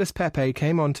 Nicolas Pepe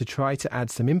came on to try to add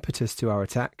some impetus to our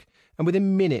attack, and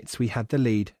within minutes we had the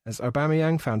lead as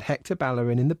Aubameyang found Hector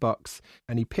Bellerin in the box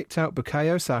and he picked out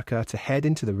Bukayo Saka to head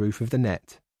into the roof of the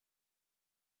net.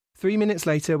 3 minutes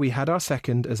later we had our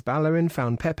second as Bellerin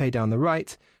found Pepe down the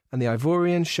right, and the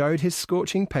Ivorian showed his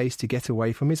scorching pace to get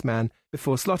away from his man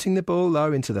before slotting the ball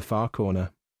low into the far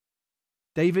corner.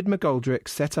 David McGoldrick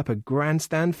set up a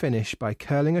grandstand finish by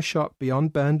curling a shot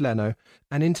beyond Bernd Leno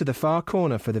and into the far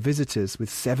corner for the visitors with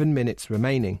 7 minutes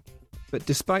remaining. But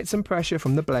despite some pressure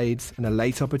from the Blades and a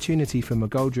late opportunity for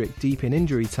McGoldrick deep in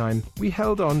injury time, we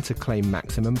held on to claim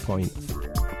maximum points.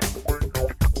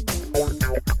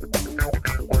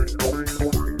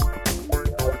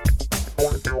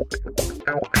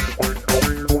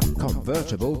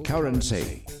 Convertible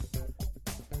currency.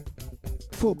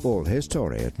 Football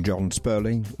historian John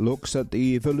Sperling looks at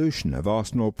the evolution of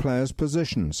Arsenal players'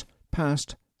 positions,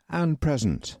 past and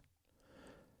present.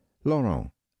 Laurent,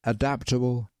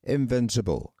 adaptable,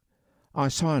 invincible. I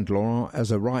signed Laurent as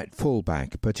a right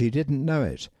full-back, but he didn't know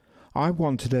it. I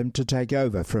wanted him to take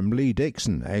over from Lee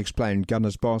Dixon, explained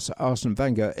Gunners boss Arsene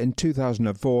Wenger in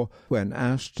 2004 when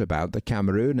asked about the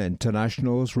Cameroon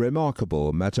international's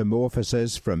remarkable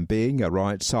metamorphosis from being a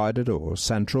right-sided or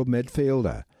central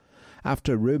midfielder.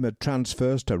 After rumoured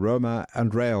transfers to Roma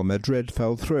and Real Madrid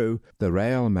fell through, the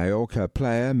Real Mallorca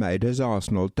player made his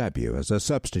Arsenal debut as a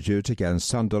substitute against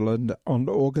Sunderland on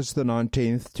August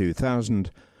 19, 2000,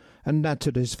 and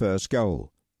netted his first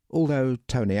goal. Although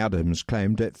Tony Adams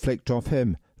claimed it flicked off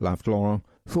him, laughed Laurent,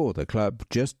 for the club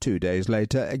just 2 days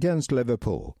later against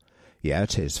Liverpool.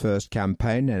 Yet his first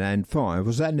campaign in N5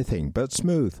 was anything but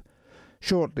smooth.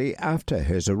 Shortly after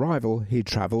his arrival, he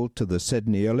travelled to the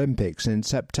Sydney Olympics in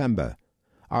September.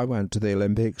 I went to the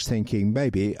Olympics thinking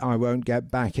maybe I won't get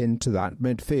back into that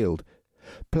midfield.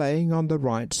 Playing on the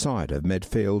right side of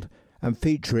midfield and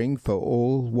featuring for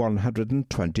all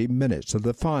 120 minutes of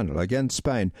the final against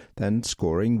Spain, then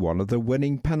scoring one of the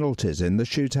winning penalties in the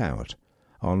shootout.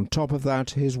 On top of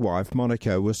that, his wife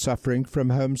Monica was suffering from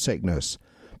homesickness.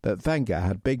 But Wenger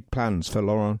had big plans for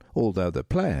Laurent, although the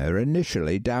player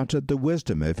initially doubted the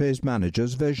wisdom of his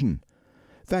manager's vision.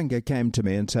 Wenger came to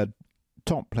me and said,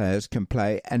 "Top players can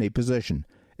play any position.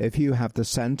 If you have the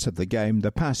sense of the game,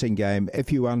 the passing game,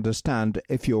 if you understand,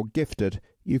 if you're gifted,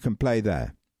 you can play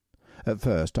there." At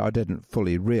first I didn't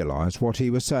fully realise what he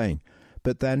was saying,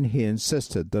 but then he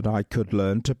insisted that I could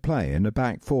learn to play in a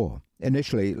back four.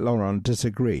 Initially Laurent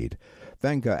disagreed.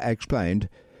 Wenger explained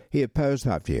he opposed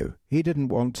that view. He didn't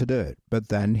want to do it, but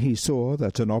then he saw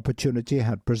that an opportunity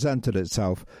had presented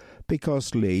itself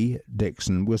because Lee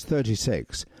Dixon was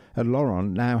 36, and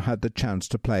Laurent now had the chance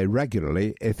to play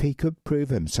regularly if he could prove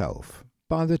himself.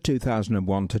 By the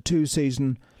 2001-2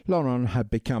 season, Laurent had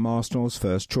become Arsenal's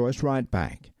first-choice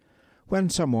right-back. When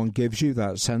someone gives you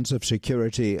that sense of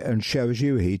security and shows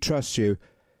you he trusts you,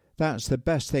 that's the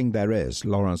best thing there is,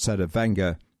 Laurent said of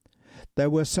Wenger. There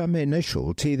were some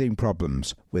initial teething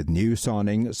problems, with new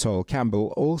signing Sol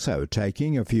Campbell also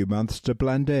taking a few months to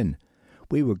blend in.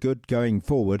 We were good going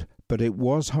forward, but it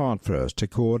was hard for us to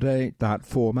coordinate that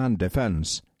four-man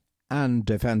defence. And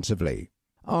defensively.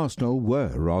 Arsenal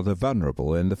were rather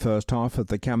vulnerable in the first half of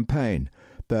the campaign,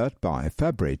 but by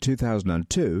February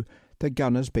 2002, the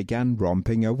Gunners began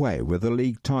romping away with the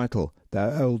league title,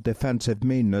 their old defensive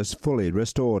meanness fully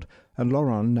restored, and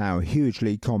Laurent now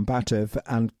hugely combative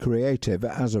and creative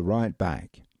as a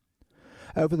right-back.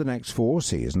 Over the next 4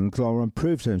 seasons, Laurent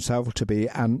proved himself to be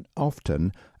an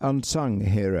often unsung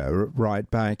hero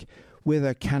right-back, with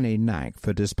a canny knack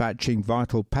for dispatching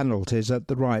vital penalties at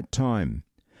the right time.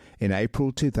 In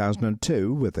April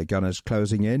 2002, with the Gunners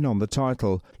closing in on the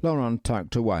title, Laurent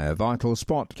tucked away a vital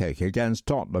spot kick against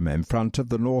Tottenham in front of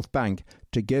the North Bank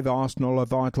to give Arsenal a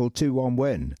vital 2-1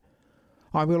 win.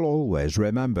 I will always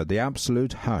remember the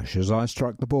absolute hush as I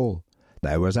struck the ball.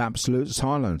 There was absolute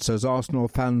silence as Arsenal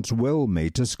fans willed me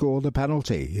to score the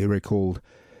penalty, he recalled.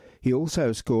 He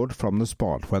also scored from the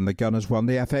spot when the Gunners won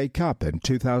the FA Cup in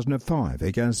 2005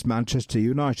 against Manchester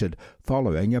United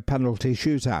following a penalty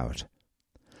shootout.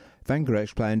 Wenger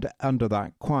explained under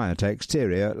that quiet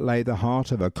exterior lay the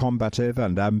heart of a combative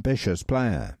and ambitious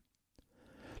player.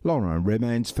 Laurent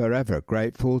remains forever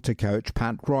grateful to coach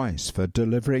Pat Rice for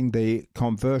delivering the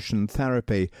conversion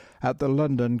therapy at the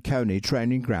London Coney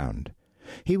training ground.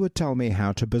 He would tell me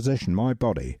how to position my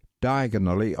body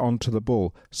diagonally onto the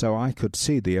ball so I could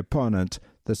see the opponent,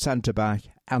 the centre-back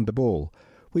and the ball.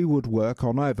 We would work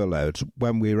on overloads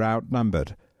when we were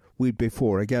outnumbered. We'd be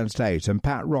 4 against 8 and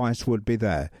Pat Rice would be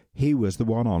there. He was the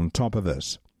one on top of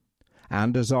us.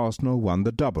 And as Arsenal won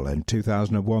the double in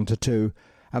 2001-2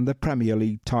 and the Premier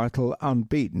League title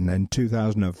unbeaten in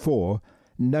 2004,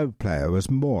 no player was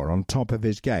more on top of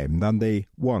his game than the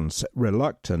once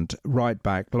reluctant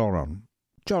right-back Laurent.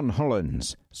 John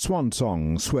Holland's swan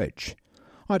song switch.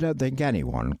 I don't think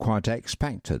anyone quite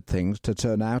expected things to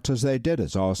turn out as they did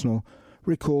at Arsenal,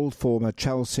 recalled former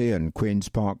Chelsea and Queen's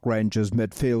Park Rangers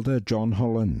midfielder John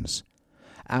Hollands.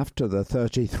 After the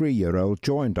 33-year-old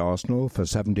joined Arsenal for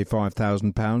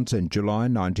 £75,000 in July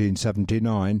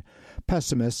 1979,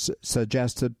 pessimists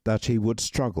suggested that he would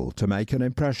struggle to make an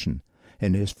impression.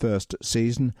 In his first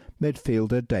season,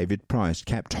 midfielder David Price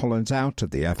kept Hollands out of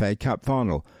the FA Cup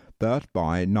final, but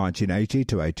by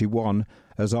 1980-81,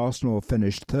 as Arsenal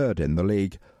finished third in the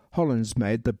league, Hollands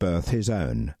made the berth his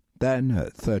own. Then,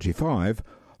 at 35,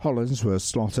 Hollands was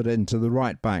slotted into the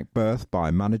right-back berth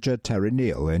by manager Terry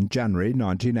Neal in January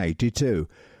 1982,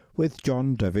 with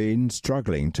John Devine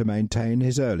struggling to maintain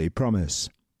his early promise.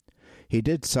 He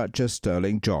did such a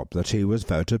sterling job that he was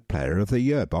voted Player of the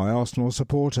Year by Arsenal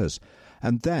supporters,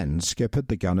 and then skippered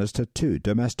the Gunners to 2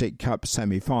 domestic cup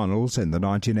semi-finals in the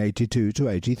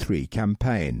 1982-83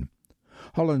 campaign.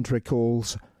 Holland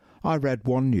recalls, "I read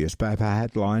one newspaper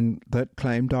headline that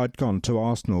claimed I'd gone to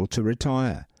Arsenal to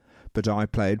retire, but I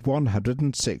played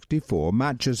 164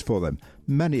 matches for them,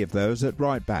 many of those at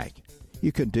right-back.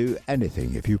 You can do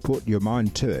anything if you put your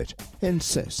mind to it,"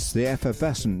 insists the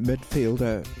effervescent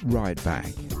midfielder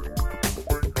right-back.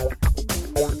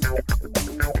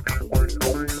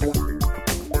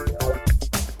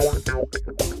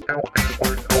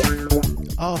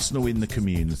 Arsenal in the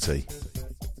community.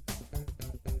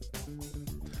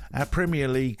 Our Premier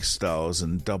League stars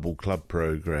and double club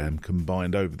programme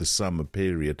combined over the summer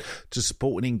period to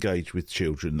support and engage with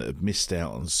children that have missed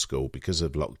out on school because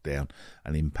of lockdown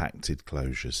and impacted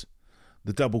closures.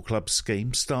 The double club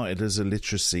scheme started as a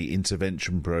literacy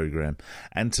intervention programme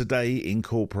and today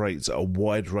incorporates a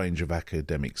wide range of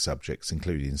academic subjects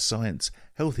including science,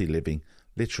 healthy living,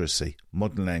 literacy,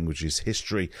 modern languages,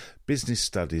 history, business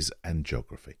studies and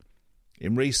geography.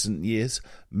 In recent years,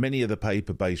 many of the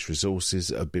paper-based resources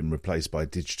have been replaced by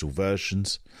digital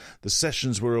versions. The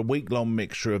sessions were a week-long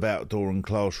mixture of outdoor and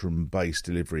classroom-based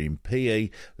delivery in PE,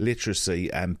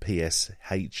 literacy and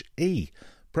PSHE.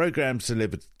 Programmes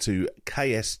delivered to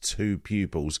KS2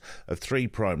 pupils of 3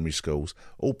 primary schools,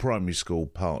 all primary school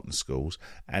partner schools,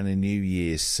 and a New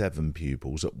Year's 7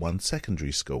 pupils at 1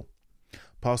 secondary school.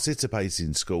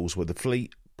 Participating schools were the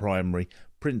Fleet Primary,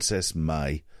 Princess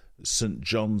May, St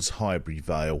John's Highbury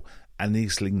Vale and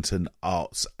Islington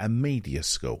Arts and Media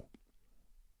School.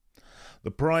 The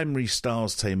Primary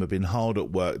Stars team have been hard at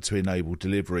work to enable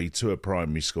delivery to a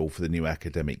primary school for the new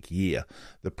academic year.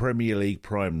 The Premier League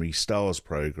Primary Stars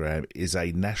programme is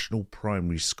a national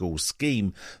primary school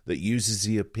scheme that uses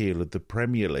the appeal of the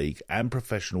Premier League and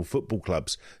professional football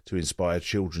clubs to inspire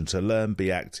children to learn,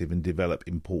 be active and develop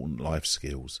important life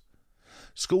skills.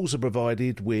 Schools are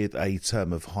provided with a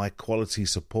term of high-quality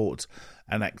support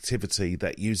and activity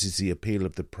that uses the appeal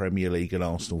of the Premier League and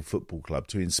Arsenal Football Club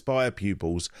to inspire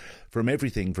pupils from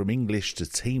everything from English to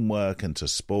teamwork and to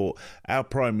sport. Our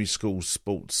primary school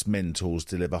sports mentors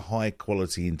deliver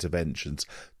high-quality interventions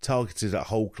targeted at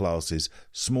whole classes,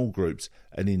 small groups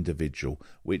and individual,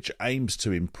 which aims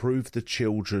to improve the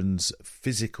children's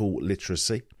physical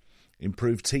literacy,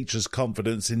 improve teachers'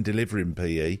 confidence in delivering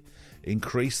PE,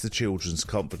 increase the children's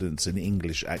confidence in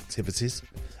English activities,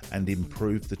 and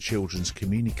improve the children's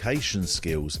communication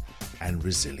skills and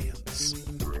resilience.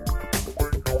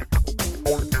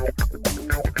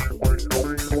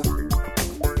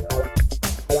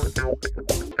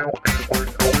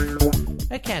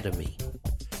 Academy.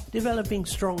 Developing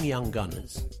strong young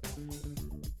gunners.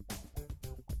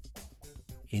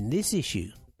 In this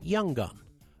issue, young gun,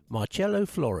 Marcelo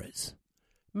Flores.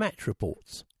 Match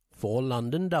reports. 4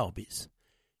 London derbies.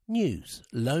 News,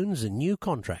 loans and new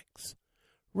contracts.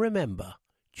 Remember,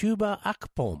 Chuba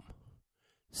Akpom.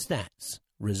 Stats,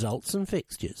 results and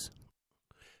fixtures.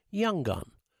 Young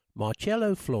gun,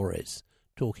 Marcelo Flores,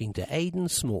 talking to Aidan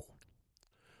Small.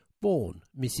 Born,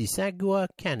 Mississauga,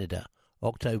 Canada,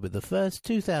 October the 1st,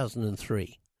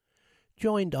 2003.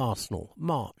 Joined Arsenal,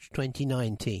 March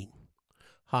 2019.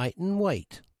 Height and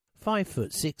weight, 5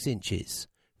 foot 6 inches,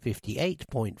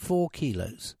 58.4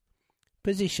 kilos.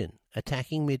 Position,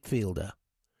 attacking midfielder.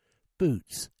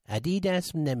 Boots,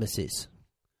 Adidas Nemesis.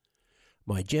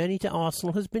 My journey to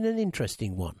Arsenal has been an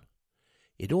interesting one.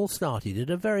 It all started at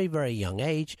a very, very young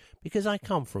age because I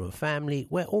come from a family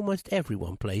where almost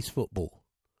everyone plays football.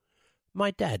 My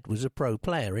dad was a pro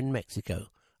player in Mexico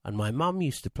and my mum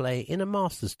used to play in a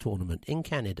Masters tournament in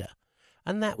Canada,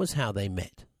 and that was how they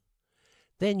met.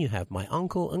 Then you have my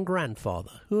uncle and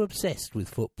grandfather who are obsessed with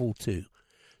football too.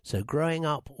 So growing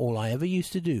up, all I ever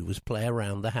used to do was play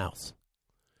around the house.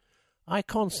 I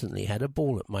constantly had a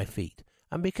ball at my feet,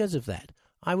 and because of that,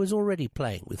 I was already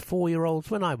playing with 4-year-olds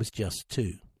when I was just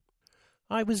 2.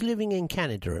 I was living in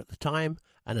Canada at the time,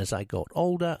 and as I got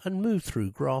older and moved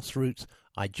through grassroots,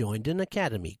 I joined an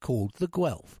academy called the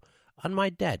Guelph, and my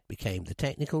dad became the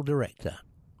technical director.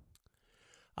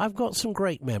 I've got some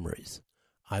great memories.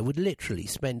 I would literally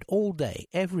spend all day,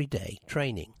 every day,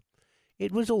 training.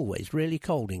 It was always really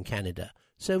cold in Canada,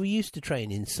 so we used to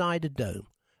train inside a dome,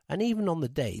 and even on the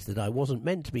days that I wasn't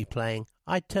meant to be playing,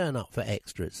 I'd turn up for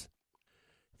extras.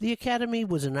 The academy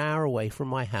was an hour away from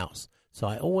my house, so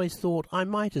I always thought I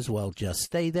might as well just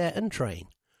stay there and train.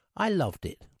 I loved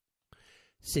it.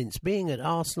 Since being at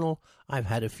Arsenal, I've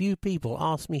had a few people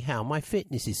ask me how my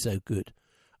fitness is so good,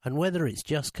 and whether it's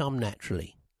just come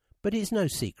naturally. But it's no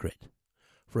secret.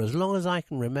 For as long as I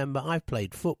can remember, I've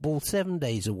played football 7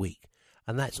 days a week,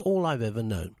 and that's all I've ever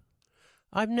known.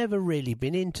 I've never really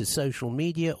been into social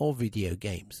media or video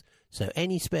games, so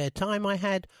any spare time I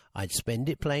had, I'd spend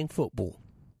it playing football.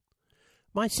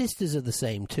 My sisters are the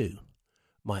same too.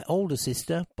 My older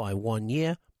sister, by 1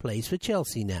 year, plays for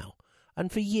Chelsea now,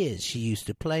 and for years she used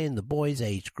to play in the boys'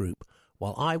 age group,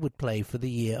 while I would play for the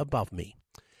year above me.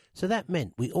 So that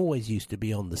meant we always used to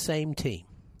be on the same team.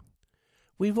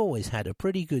 We've always had a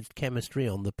pretty good chemistry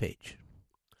on the pitch.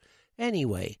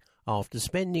 Anyway, after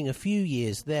spending a few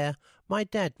years there, my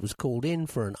dad was called in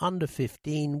for an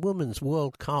under-15 Women's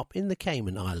World Cup in the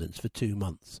Cayman Islands for 2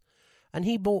 months, and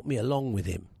he brought me along with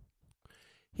him.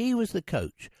 He was the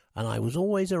coach, and I was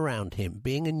always around him,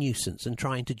 being a nuisance and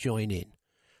trying to join in,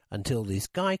 until this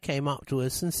guy came up to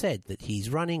us and said that he's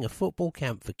running a football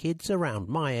camp for kids around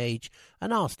my age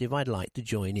and asked if I'd like to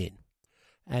join in.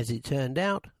 As it turned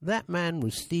out, that man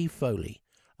was Steve Foley,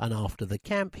 and after the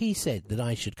camp he said that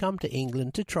I should come to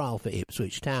England to trial for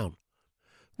Ipswich Town.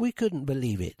 We couldn't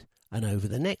believe it, and over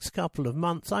the next couple of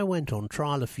months I went on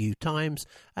trial a few times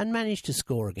and managed to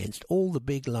score against all the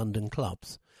big London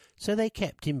clubs. So they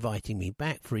kept inviting me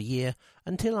back for a year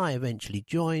until I eventually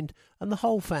joined and the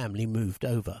whole family moved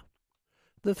over.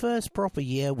 The first proper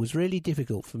year was really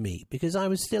difficult for me because I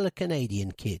was still a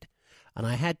Canadian kid and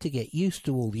I had to get used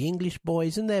to all the English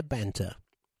boys and their banter.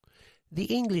 The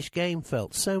English game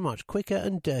felt so much quicker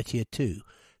and dirtier too,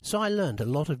 so I learned a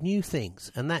lot of new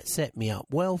things, and that set me up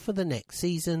well for the next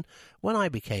season when I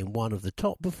became one of the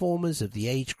top performers of the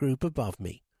age group above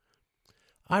me.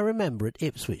 I remember at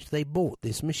Ipswich they bought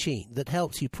this machine that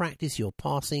helps you practice your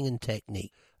passing and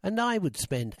technique, and I would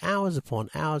spend hours upon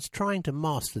hours trying to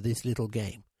master this little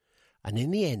game. And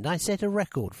in the end I set a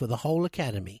record for the whole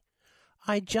academy.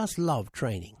 I just loved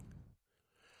training.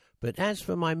 But as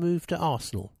for my move to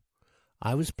Arsenal,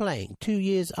 I was playing 2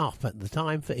 years up at the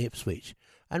time for Ipswich,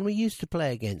 and we used to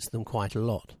play against them quite a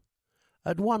lot.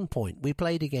 At one point we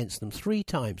played against them 3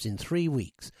 times in 3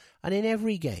 weeks, and in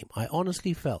every game I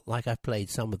honestly felt like I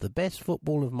played some of the best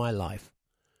football of my life.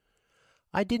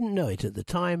 I didn't know it at the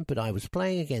time, but I was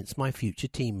playing against my future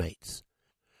teammates.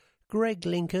 Greg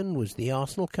Lincoln was the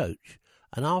Arsenal coach,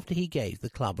 and after he gave the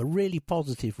club a really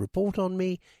positive report on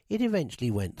me, it eventually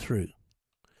went through.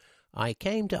 I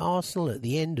came to Arsenal at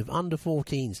the end of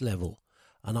under-14s level,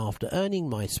 and after earning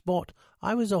my spot,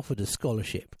 I was offered a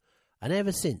scholarship, and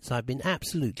ever since I've been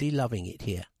absolutely loving it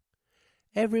here.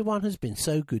 Everyone has been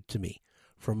so good to me,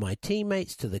 from my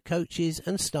teammates to the coaches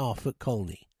and staff at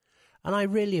Colney, and I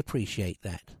really appreciate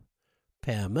that.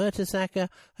 Per Mertesacker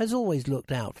has always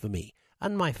looked out for me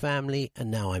and my family,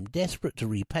 and now I'm desperate to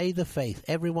repay the faith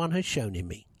everyone has shown in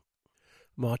me.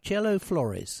 Marcelo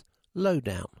Flores,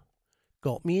 Lowdown.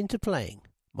 Got me into playing,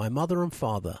 my mother and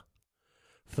father.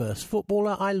 First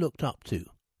footballer I looked up to,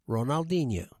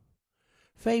 Ronaldinho.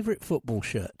 Favourite football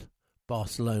shirt,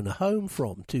 Barcelona home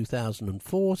from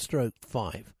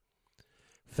 2004/5.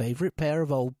 Favourite pair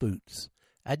of old boots,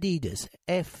 Adidas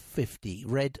F50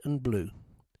 red and blue.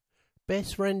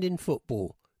 Best friend in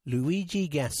football, Luigi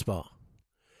Gaspar.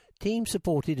 Team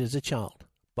supported as a child,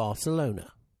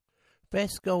 Barcelona.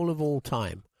 Best goal of all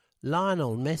time,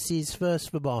 Lionel Messi's first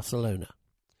for Barcelona.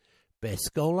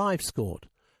 Best goal I've scored,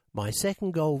 my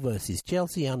second goal versus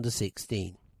Chelsea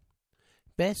under-16.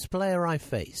 Best player I've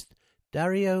faced,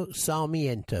 Dario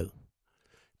Sarmiento.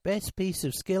 Best piece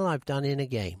of skill I've done in a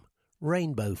game,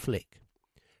 Rainbow Flick.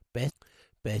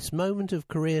 Best moment of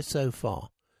career so far,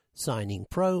 signing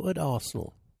pro at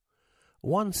Arsenal.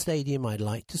 One stadium I'd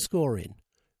like to score in,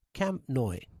 Camp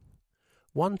Nou.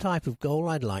 One type of goal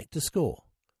I'd like to score,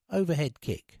 overhead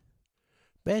kick.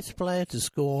 Best player to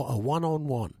score a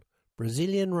one-on-one,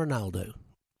 Brazilian Ronaldo.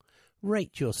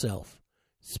 Rate yourself.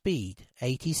 Speed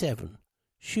 87,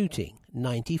 shooting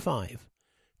 95,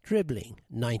 dribbling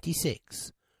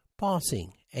 96,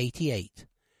 passing 88,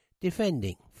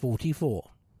 defending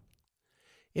 44.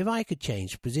 If I could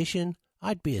change position,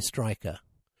 I'd be a striker.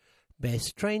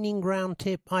 Best training ground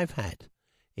tip I've had.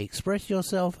 Express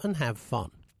yourself and have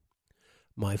fun.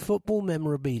 My football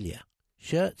memorabilia,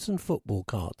 shirts and football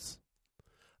cards.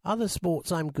 Other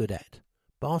sports I'm good at,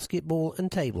 basketball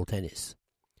and table tennis.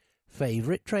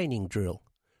 Favourite training drill,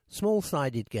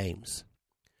 small-sided games.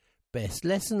 Best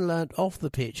lesson learnt off the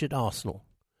pitch at Arsenal.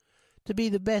 to be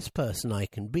the best person I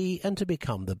can be and to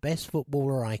become the best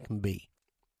footballer I can be.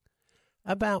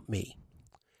 About me.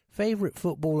 Favourite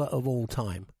footballer of all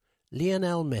time,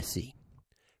 Lionel Messi.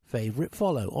 Favourite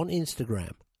follow on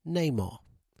Instagram, Neymar.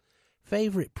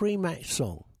 Favourite pre-match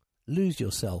song, Lose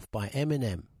Yourself by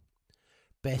Eminem.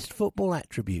 Best football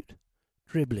attribute,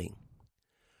 dribbling.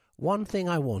 One thing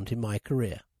I want in my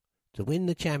career, to win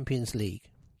the Champions League.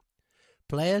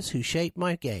 Players who shaped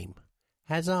my game,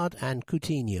 Hazard and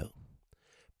Coutinho.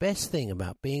 Best thing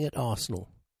about being at Arsenal,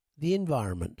 the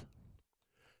environment.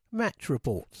 Match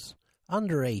reports.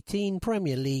 Under 18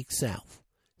 Premier League South.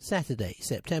 Saturday,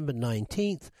 September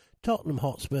 19th, Tottenham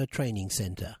Hotspur Training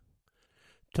Centre.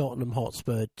 Tottenham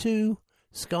Hotspur 2,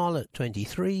 Scarlet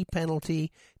 23,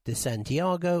 penalty, De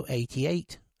Santiago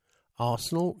 88,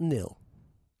 Arsenal 0.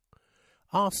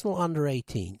 Arsenal under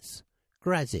 18s.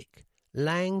 Grazic,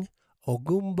 Lang,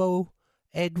 Ogumbo,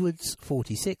 Edwards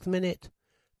 46th minute,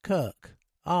 Kirk,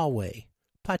 Arway,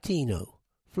 Patino,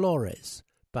 Flores,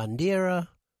 Bandiera,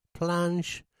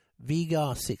 Plange,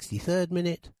 Vigar 63rd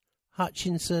minute,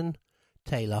 Hutchinson,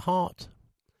 Taylor Hart.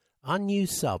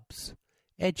 Unused subs,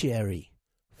 Egery,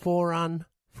 Foran,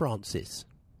 Francis.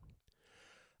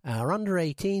 Our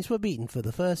under-18s were beaten for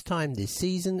the first time this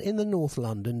season in the North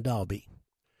London derby.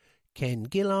 Ken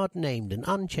Gillard named an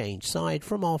unchanged side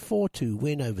from our 4-2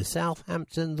 win over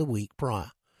Southampton the week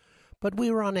prior, but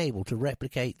we were unable to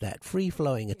replicate that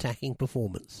free-flowing attacking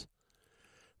performance.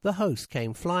 The host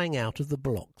came flying out of the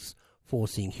blocks,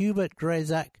 forcing Hubert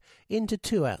Grezak into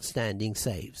 2 outstanding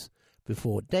saves,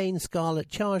 before Dane Scarlett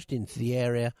charged into the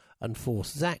area and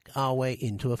forced Zach Arway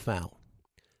into a foul.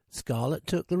 Scarlett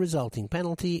took the resulting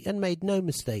penalty and made no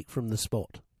mistake from the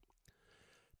spot.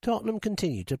 Tottenham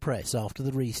continued to press after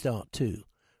the restart too,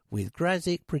 with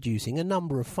Grazic producing a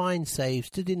number of fine saves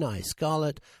to deny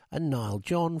Scarlett and Niall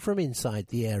John from inside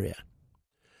the area.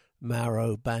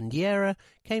 Mauro Bandiera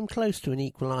came close to an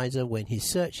equaliser when his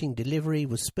searching delivery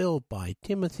was spilled by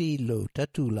Timothy Lo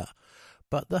Tatula,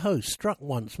 but the host struck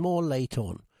once more late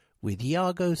on, with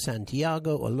Iago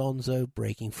Santiago Alonso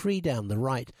breaking free down the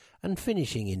right and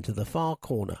finishing into the far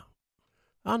corner.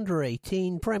 Under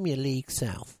 18 Premier League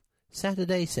South.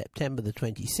 Saturday, September the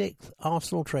 26th,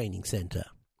 Arsenal Training Centre.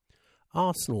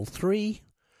 Arsenal 3,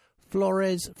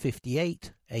 Flores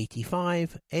 58,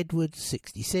 85, Edwards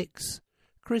 66,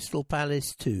 Crystal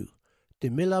Palace 2,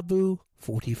 Demilabu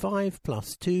 45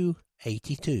 plus 2,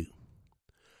 82.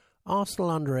 Arsenal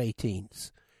under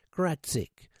 18s,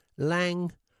 Grazic,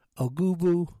 Lang,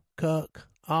 Ogubu, Kirk,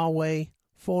 Arway,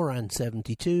 Foran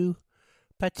 72,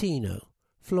 Patino,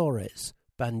 Flores,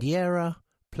 Bandiera,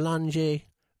 Plange,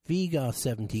 Vigar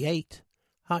 78,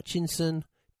 Hutchinson,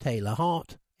 Taylor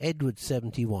Hart, Edwards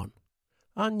 71.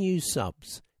 Unused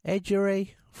subs,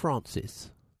 Egery,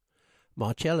 Francis.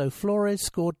 Marcelo Flores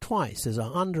scored twice as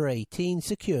our under-18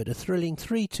 secured a thrilling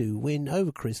 3-2 win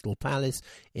over Crystal Palace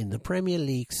in the Premier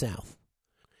League South.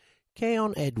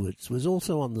 Keon Edwards was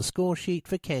also on the scoresheet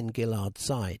for Ken Gillard's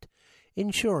side,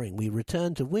 ensuring we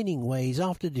returned to winning ways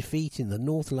after defeat in the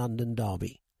North London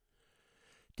derby.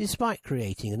 Despite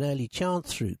creating an early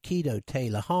chance through Kido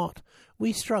Taylor Hart,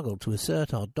 we struggled to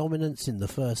assert our dominance in the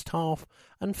first half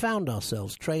and found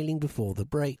ourselves trailing before the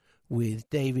break, with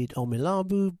David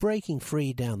Omilabu breaking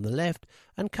free down the left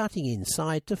and cutting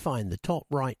inside to find the top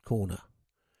right corner.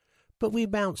 But we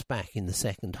bounced back in the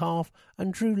second half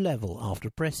and drew level after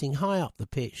pressing high up the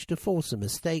pitch to force a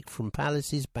mistake from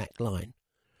Palace's back line.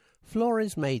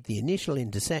 Flores made the initial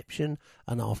interception,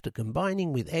 and after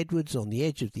combining with Edwards on the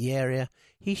edge of the area,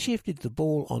 he shifted the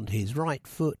ball onto his right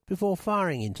foot before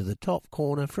firing into the top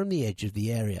corner from the edge of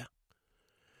the area.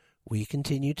 We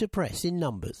continued to press in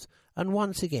numbers, and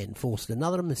once again forced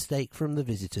another mistake from the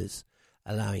visitors,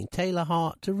 allowing Taylor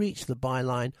Hart to reach the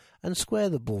byline and square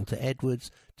the ball to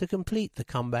Edwards to complete the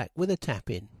comeback with a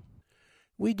tap-in.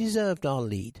 We deserved our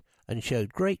lead and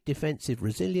showed great defensive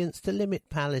resilience to limit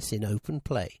Palace in open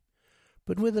play.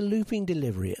 But with a looping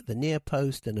delivery at the near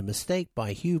post and a mistake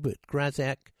by Hubert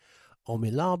Grazic,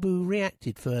 Omilabu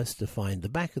reacted first to find the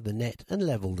back of the net and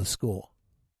level the score.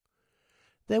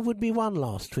 There would be one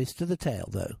last twist to the tale,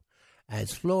 though,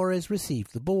 as Flores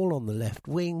received the ball on the left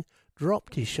wing,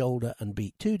 dropped his shoulder and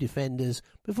beat 2 defenders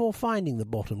before finding the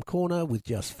bottom corner with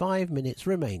just 5 minutes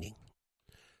remaining.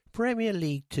 Premier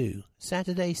League 2,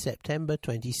 Saturday, September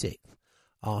 26th,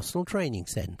 Arsenal Training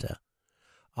Centre.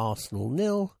 Arsenal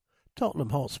 0, Tottenham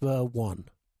Hotspur 1,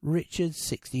 Richards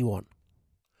 61.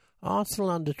 Arsenal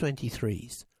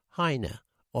under-23s, Heine,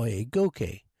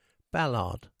 Oyegoke,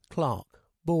 Ballard, Clark,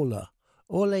 Bowler,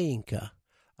 Oleinka,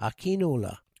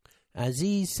 Akinola,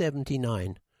 Aziz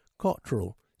 79,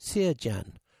 Cottrell,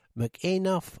 Sirjan,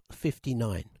 McEnuff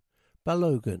 59,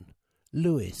 Balogun,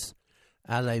 Lewis,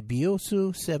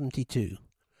 Alebiosu 72.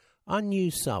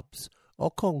 Unused subs,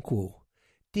 Okonkwo,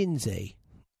 Dinze.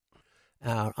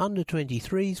 Our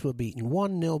under-23s were beaten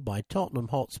 1-0 by Tottenham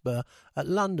Hotspur at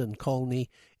London Colney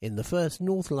in the first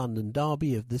North London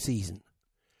derby of the season.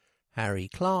 Harry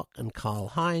Clark and Karl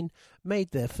Hein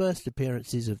made their first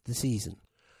appearances of the season,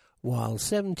 while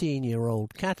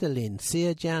 17-year-old Catalin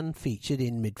Sierjan featured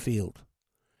in midfield.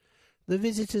 The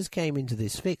visitors came into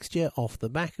this fixture off the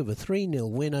back of a 3-0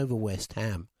 win over West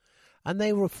Ham, and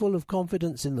they were full of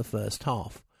confidence in the first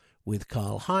half, with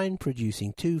Karl Hein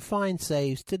producing 2 fine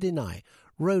saves to deny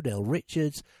Rodell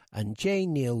Richards and J.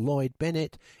 Neil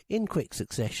Lloyd-Bennett in quick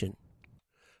succession.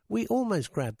 We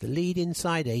almost grabbed the lead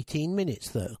inside 18 minutes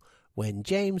though, when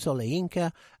James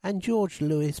Oleinka and George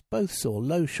Lewis both saw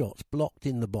low shots blocked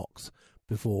in the box,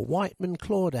 before Whiteman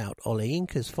clawed out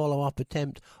Oleinka's follow-up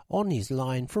attempt on his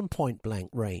line from point-blank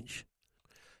range.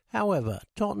 However,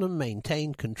 Tottenham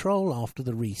maintained control after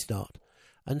the restart,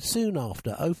 and soon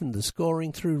after opened the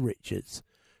scoring through Richards,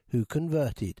 who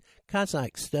converted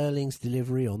Kazakh Sterling's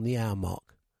delivery on the hour mark.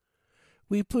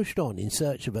 We pushed on in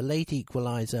search of a late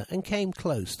equaliser and came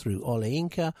close through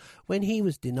Oleinka when he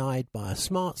was denied by a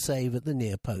smart save at the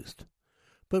near post.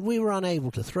 But we were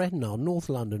unable to threaten our North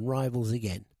London rivals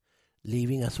again,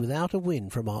 leaving us without a win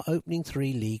from our opening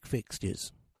 3 league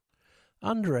fixtures.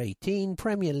 Under-18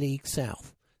 Premier League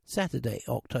South, Saturday,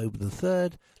 October the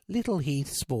 3rd, Little Heath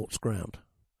Sports Ground.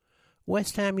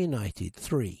 West Ham United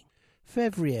 3,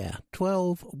 Fevrier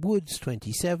 12, Woods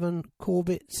 27,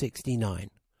 Corbett 69.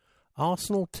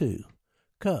 Arsenal 2,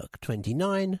 Kirk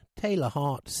 29, Taylor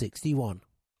Hart 61.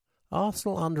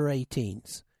 Arsenal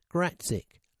under-18s,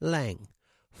 Gratzik, Lang,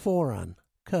 Foran,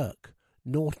 Kirk,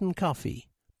 Norton Cuffey,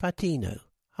 Patino,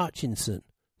 Hutchinson,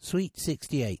 Sweet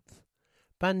 68th,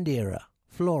 Bandera,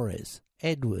 Flores,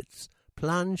 Edwards,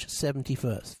 Plunge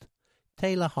 71st,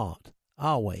 Taylor Hart,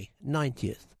 Arway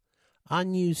 90th,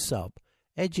 unused sub,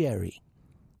 Ejeri.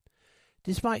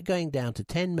 Despite going down to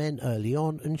 10 men early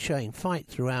on and showing fight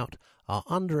throughout, our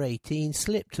under-18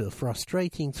 slipped to a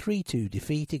frustrating 3-2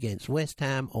 defeat against West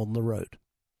Ham on the road.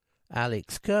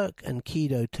 Alex Kirk and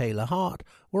Kido Taylor Hart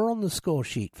were on the score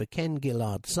sheet for Ken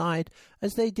Gillard's side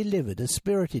as they delivered a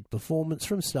spirited performance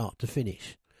from start to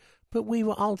finish. But we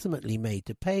were ultimately made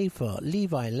to pay for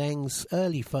Levi Lang's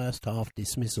early first half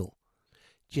dismissal.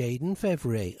 Jayden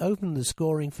Fevrier opened the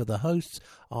scoring for the hosts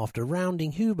after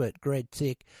rounding Hubert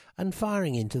Gretzik and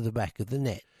firing into the back of the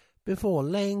net, before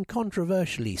Lang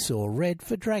controversially saw red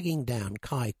for dragging down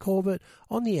Kai Corbett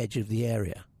on the edge of the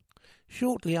area.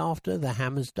 Shortly after, the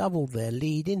Hammers doubled their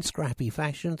lead in scrappy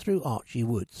fashion through Archie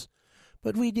Woods,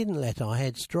 but we didn't let our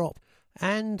heads drop,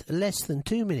 and less than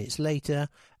 2 minutes later,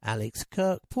 Alex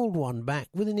Kirk pulled one back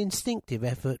with an instinctive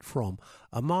effort from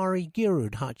Amari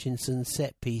Giroud Hutchinson's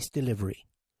set-piece delivery.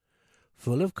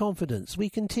 Full of confidence,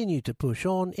 we continued to push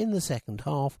on in the second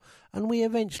half, and we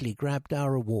eventually grabbed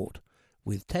our reward,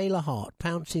 with Taylor Hart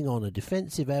pouncing on a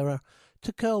defensive error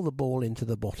to curl the ball into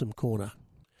the bottom corner.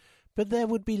 But there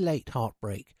would be late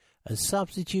heartbreak, as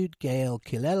substitute Gael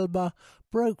Kilelba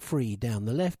broke free down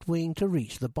the left wing to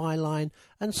reach the byline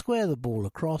and square the ball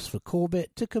across for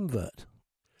Corbett to convert.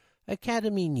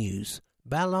 Academy news: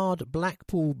 Ballard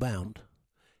Blackpool bound.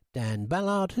 Dan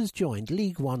Ballard has joined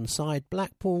League One side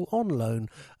Blackpool on loan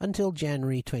until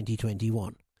January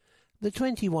 2021. The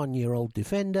 21-year-old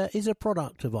defender is a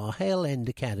product of our Hale End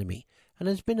Academy and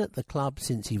has been at the club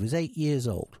since he was 8 years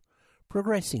old,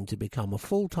 progressing to become a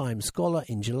full-time scholar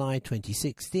in July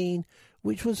 2016,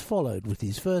 which was followed with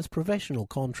his first professional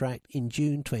contract in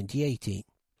June 2018.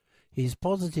 His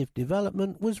positive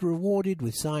development was rewarded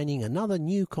with signing another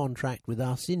new contract with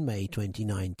us in May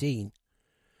 2019.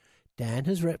 Dan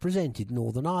has represented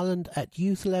Northern Ireland at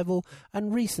youth level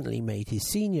and recently made his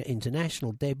senior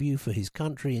international debut for his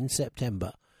country in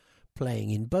September,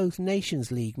 playing in both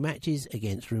Nations League matches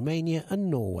against Romania and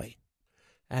Norway.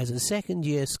 As a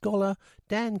second-year scholar,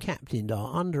 Dan captained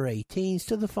our under-18s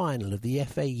to the final of the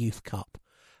FA Youth Cup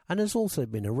and has also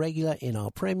been a regular in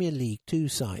our Premier League 2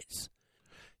 sides.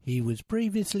 He was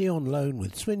previously on loan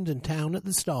with Swindon Town at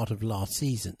the start of last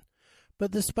season,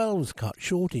 but the spell was cut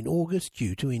short in August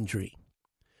due to injury.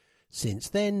 Since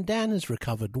then, Dan has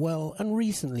recovered well and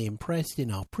recently impressed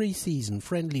in our pre-season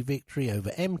friendly victory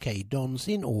over MK Dons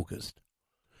in August.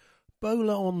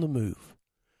 Bowler on the move.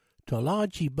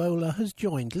 Tolaji Bowler has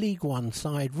joined League One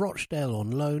side Rochdale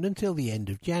on loan until the end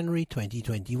of January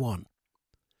 2021.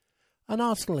 An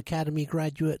Arsenal Academy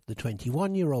graduate, the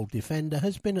 21-year-old defender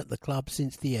has been at the club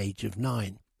since the age of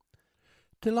 9.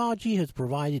 Tolaji has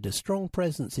provided a strong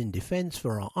presence in defence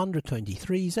for our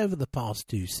under-23s over the past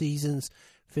 2 seasons,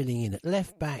 filling in at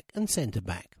left-back and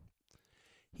centre-back.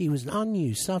 He was an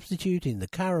unused substitute in the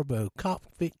Carabao Cup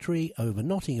victory over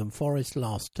Nottingham Forest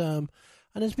last term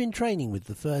and has been training with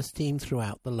the first team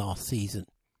throughout the last season.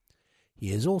 He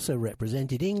has also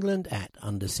represented England at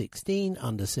under-16,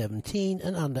 under-17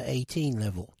 and under-18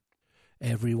 level.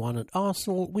 Everyone at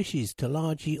Arsenal wishes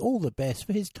Talaji all the best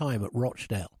for his time at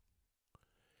Rochdale.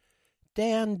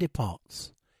 Dejan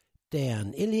departs.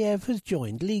 Dejan Iliev has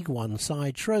joined League One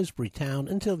side Shrewsbury Town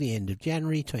until the end of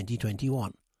January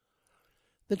 2021.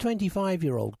 The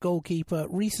 25-year-old goalkeeper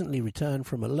recently returned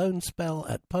from a loan spell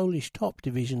at Polish top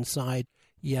division side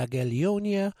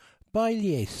Jagiellonia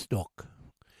Białystok.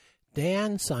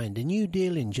 Dejan signed a new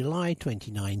deal in July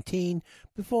 2019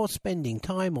 before spending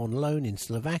time on loan in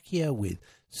Slovakia with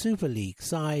Super League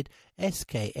side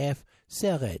SKF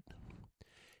Sered.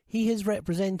 He has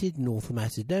represented North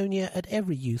Macedonia at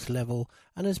every youth level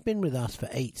and has been with us for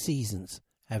 8 seasons,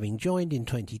 having joined in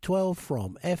 2012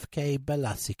 from FK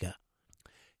Balasica.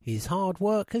 His hard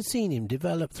work has seen him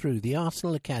develop through the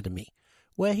Arsenal Academy,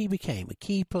 where he became a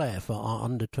key player for our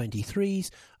under-23s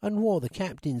and wore the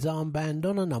captain's armband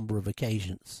on a number of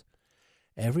occasions.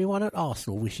 Everyone at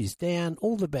Arsenal wishes Dejan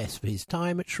all the best for his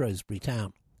time at Shrewsbury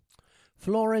Town.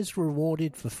 Flores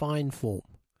rewarded for fine form.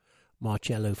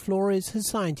 Marcelo Flores has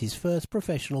signed his first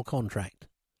professional contract.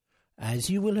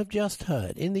 As you will have just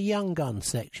heard in the Young Guns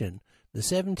section, the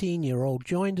 17-year-old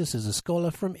joined us as a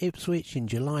scholar from Ipswich in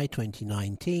July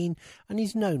 2019 and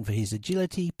is known for his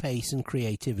agility, pace and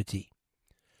creativity.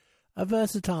 A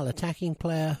versatile attacking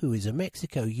player who is a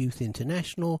Mexico youth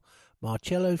international,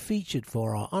 Marcelo featured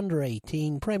for our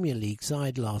under-18 Premier League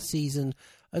side last season,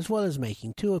 as well as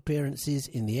making 2 appearances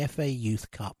in the FA Youth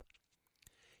Cup.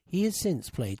 He has since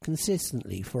played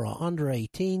consistently for our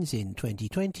under-18s in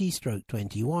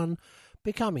 2020-21,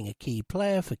 becoming a key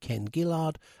player for Ken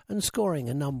Gillard and scoring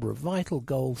a number of vital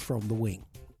goals from the wing.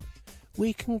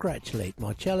 We congratulate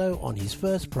Marcelo on his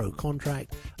first pro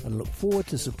contract and look forward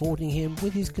to supporting him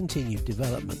with his continued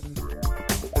development.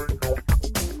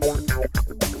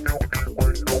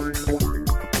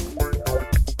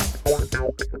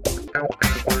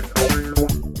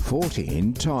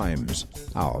 "14 times,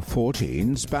 our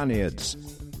 14 Spaniards."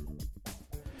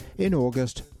 In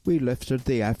August, we lifted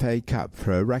the FA Cup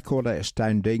for a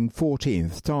record-astounding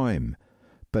 14th time.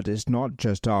 But it's not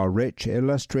just our rich,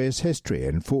 illustrious history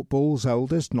in football's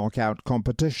oldest knockout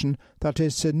competition that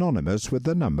is synonymous with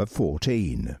the number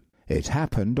 14. It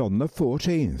happened on the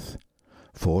 14th.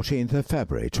 14th of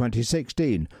February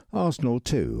 2016, Arsenal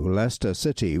 2, Leicester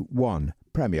City 1,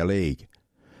 Premier League.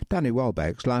 Danny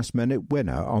Welbeck's last-minute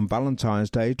winner on Valentine's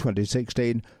Day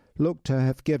 2016 looked to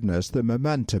have given us the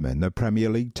momentum in the Premier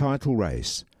League title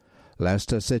race.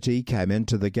 Leicester City came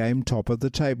into the game top of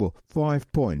the table,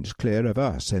 5 points clear of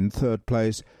us in third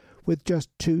place, with just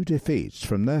 2 defeats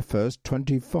from their first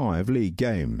 25 league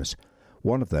games.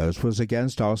 One of those was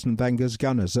against Arsene Wenger's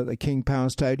Gunners at the King Power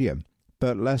Stadium,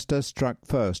 but Leicester struck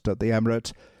first at the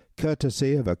Emirates,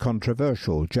 courtesy of a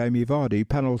controversial Jamie Vardy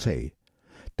penalty.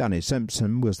 Danny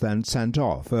Simpson was then sent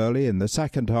off early in the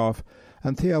second half,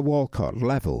 and Theo Walcott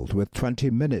levelled with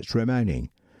 20 minutes remaining.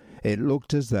 It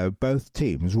looked as though both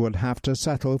teams would have to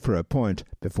settle for a point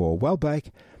before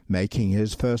Welbeck, making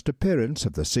his first appearance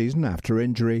of the season after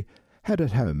injury,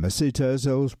 headed home Mesut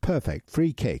Ozil's perfect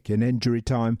free kick in injury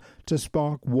time to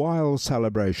spark wild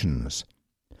celebrations.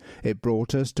 It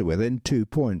brought us to within 2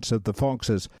 points of the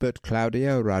Foxes, but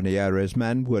Claudio Ranieri's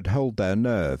men would hold their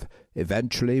nerve,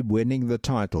 eventually winning the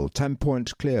title 10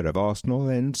 points clear of Arsenal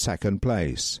in second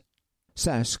place.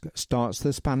 Cesc starts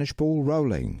the Spanish ball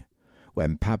rolling.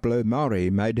 When Pablo Mari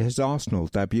made his Arsenal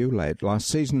debut late last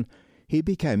season, he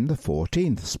became the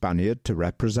 14th Spaniard to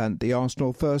represent the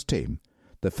Arsenal first team.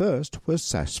 The first was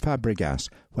Cesc Fabregas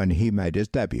when he made his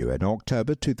debut in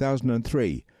October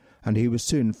 2003, and he was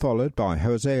soon followed by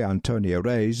José Antonio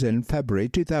Reyes in February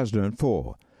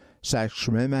 2004.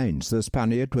 Cesc remains the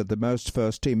Spaniard with the most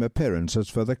first-team appearances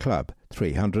for the club,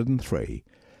 303.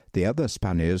 The other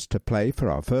Spaniards to play for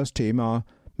our first team are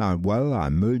Manuel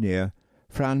Almunia,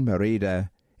 Fran Merida,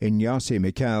 Iñaki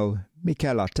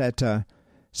Mikel Arteta,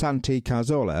 Santi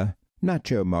Cazorla,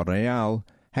 Nacho Monreal,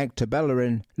 Hector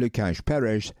Bellerin, Lucas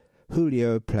Perez,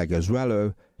 Julio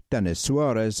Pleguezuelo, Denis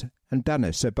Suarez and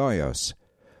Denis Ceballos.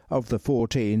 Of the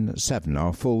 14, 7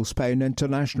 are full Spain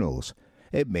internationals.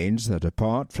 It means that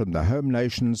apart from the home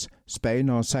nations, Spain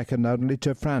are second only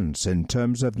to France in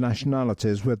terms of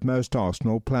nationalities with most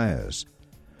Arsenal players.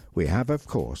 We have, of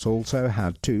course, also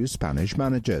had 2 Spanish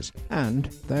managers, and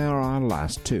they are our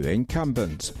last 2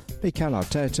 incumbents, Mikel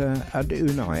Arteta and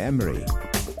Unai Emery.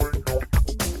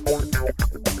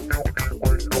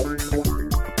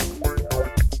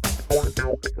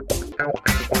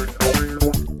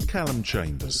 Callum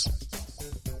Chambers.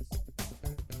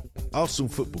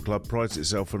 Arsenal Football Club prides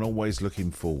itself on always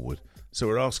looking forward, so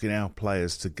we're asking our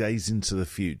players to gaze into the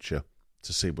future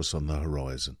to see what's on the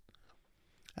horizon.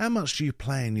 How much do you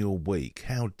plan your week?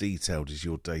 How detailed is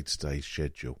your day-to-day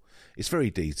schedule? It's very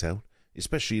detailed,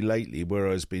 especially lately where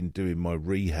I've been doing my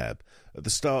rehab. At the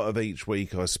start of each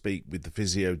week I speak with the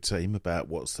physio team about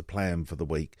what's the plan for the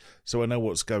week, so I know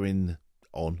what's going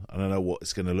on and I know what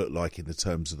it's going to look like in the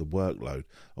terms of the workload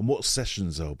and what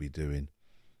sessions I'll be doing.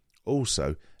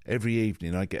 Also, every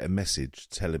evening I get a message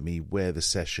telling me where the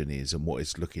session is and what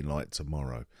it's looking like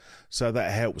tomorrow. So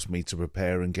that helps me to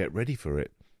prepare and get ready for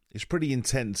it. It's pretty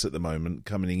intense at the moment,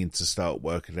 coming in to start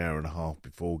work an hour and a half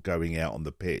before going out on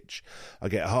the pitch. I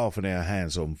get half an hour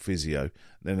hands-on physio,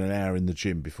 then an hour in the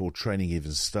gym before training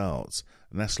even starts.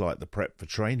 And that's like the prep for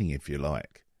training, if you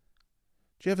like.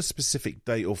 Do you have a specific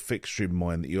date or fixture in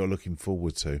mind that you're looking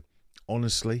forward to?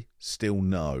 Honestly, still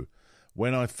no.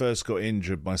 When I first got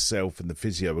injured, myself and the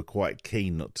physio were quite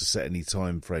keen not to set any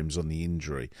time frames on the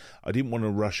injury. I didn't want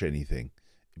to rush anything.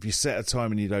 If you set a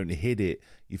time and you don't hit it,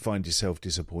 you find yourself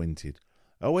disappointed.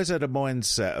 I always had a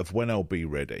mindset of when I'll be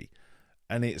ready,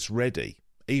 and it's ready,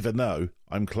 even though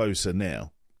I'm closer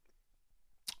now.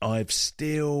 I've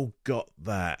still got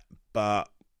that, but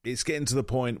it's getting to the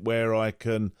point where I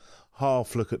can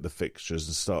half look at the fixtures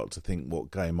and start to think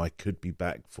what game I could be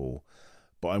back for.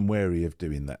 But I'm wary of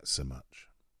doing that so much.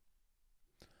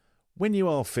 When you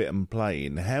are fit and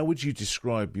playing, how would you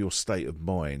describe your state of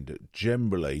mind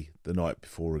generally the night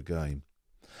before a game?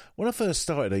 When I first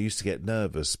started, I used to get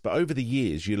nervous, but over the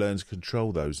years you learn to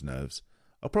control those nerves.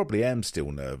 I probably am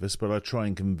still nervous, but I try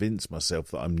and convince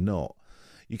myself that I'm not.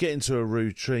 You get into a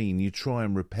routine, you try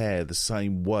and repair the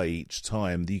same way each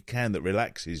time that you can that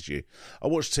relaxes you. I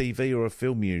watch TV or a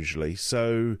film usually,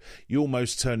 so you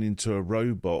almost turn into a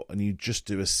robot and you just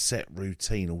do a set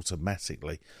routine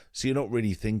automatically, so you're not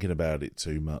really thinking about it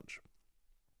too much.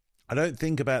 I don't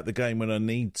think about the game when I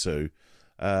need to,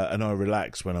 and I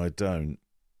relax when I don't.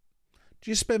 Do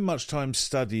you spend much time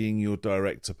studying your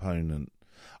direct opponent?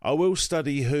 I will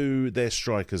study who their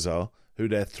strikers are, who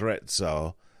their threats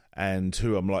are, and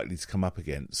who I'm likely to come up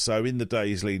against. So in the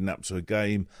days leading up to a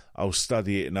game, I'll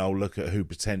study it and I'll look at who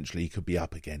potentially could be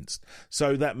up against.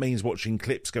 So that means watching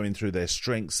clips going through their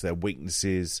strengths, their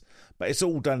weaknesses, but it's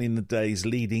all done in the days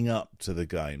leading up to the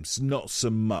games, not so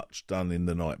much done in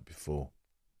the night before.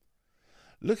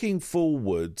 Looking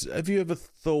forward, have you ever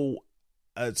thought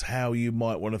at how you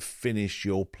might want to finish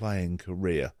your playing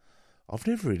career? I've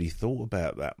never really thought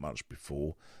about that much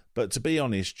before. But to be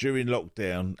honest, during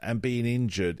lockdown and being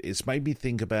injured, it's made me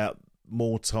think about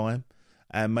more time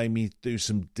and made me do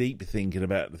some deep thinking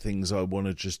about the things I want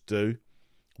to just do,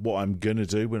 what I'm going to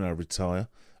do when I retire.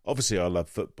 Obviously, I love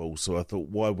football, so I thought,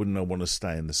 why wouldn't I want to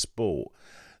stay in the sport?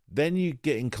 Then you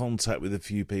get in contact with a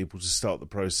few people to start the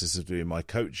process of doing my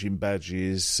coaching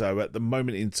badges. So at the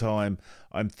moment in time,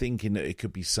 I'm thinking that it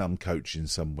could be some coaching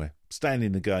somewhere, staying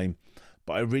in the game,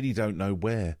 but I really don't know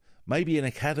where. Maybe an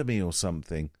academy or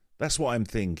something. That's what I'm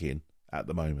thinking at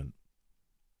the moment.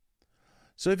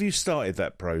 So have you started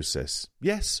that process?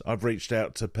 Yes, I've reached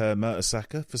out to Per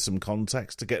Mertesacker for some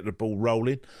contacts to get the ball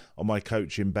rolling on my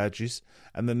coaching badges,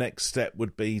 and the next step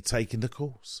would be taking the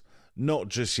course. Not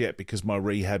just yet because my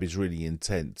rehab is really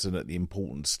intense and at the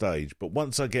important stage, but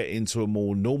once I get into a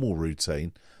more normal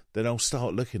routine, then I'll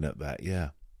start looking at that, yeah.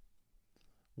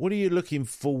 What are you looking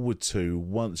forward to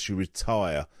once you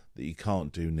retire that you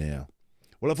can't do now?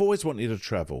 Well, I've always wanted to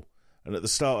travel. And at the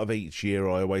start of each year,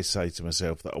 I always say to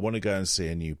myself that I want to go and see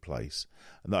a new place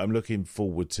and that I'm looking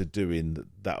forward to doing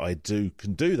that. I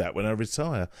can do that when I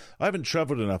retire. I haven't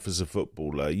travelled enough as a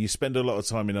footballer. You spend a lot of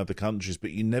time in other countries,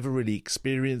 but you never really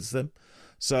experience them.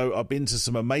 So I've been to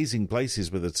some amazing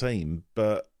places with a team,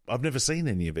 but I've never seen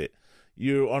any of it.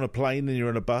 You're on a plane, then you're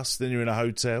on a bus, then you're in a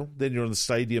hotel, then you're on the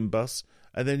stadium bus,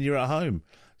 and then you're at home.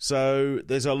 So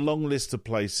there's a long list of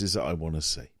places that I want to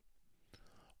see.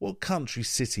 What country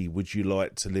city would you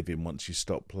like to live in once you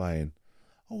stop playing?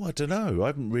 Oh, I don't know. I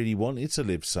haven't really wanted to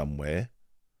live somewhere.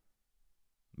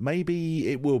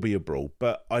 Maybe it will be abroad,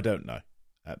 but I don't know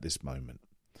at this moment.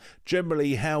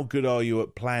 Generally, how good are you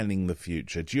at planning the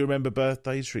future? Do you remember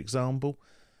birthdays, for example?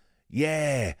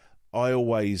 Yeah, I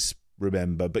always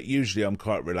remember, but usually I'm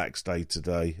quite relaxed day to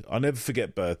day. I never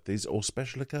forget birthdays or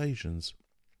special occasions.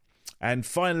 And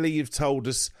finally, you've told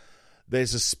us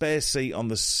there's a spare seat on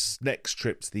the next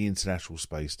trip to the International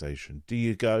Space Station. Do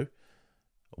you go?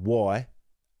 Why?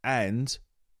 And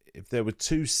if there were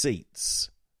 2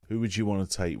 seats, who would you want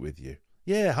to take with you?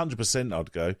 Yeah, 100%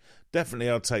 I'd go. Definitely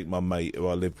I'd take my mate who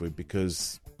I live with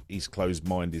because he's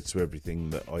closed-minded to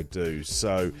everything that I do.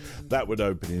 So that would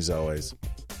open his eyes.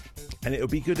 And it'll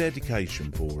be good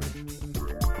education for him.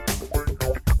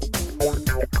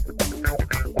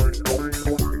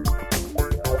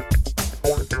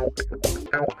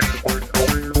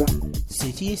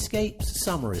 City Escapes,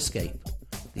 Summer Escape.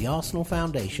 The Arsenal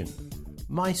Foundation.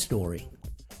 My story.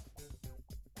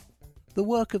 The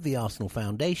work of the Arsenal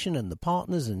Foundation and the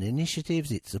partners and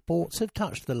initiatives it supports have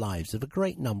touched the lives of a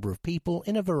great number of people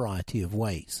in a variety of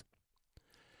ways.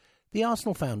 The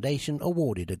Arsenal Foundation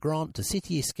awarded a grant to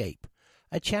City Escape,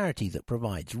 a charity that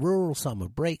provides rural summer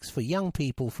breaks for young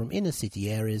people from inner city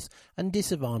areas and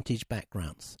disadvantaged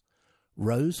backgrounds.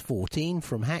 Rose, 14,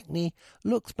 from Hackney,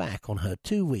 looks back on her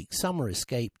 2-week summer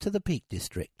escape to the Peak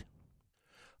District.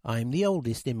 I am the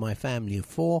oldest in my family of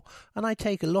 4, and I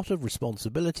take a lot of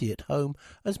responsibility at home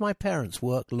as my parents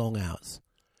work long hours.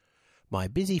 My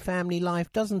busy family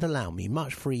life doesn't allow me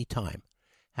much free time.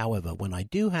 However, when I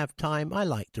do have time, I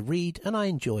like to read and I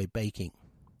enjoy baking.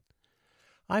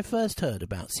 I first heard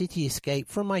about City Escape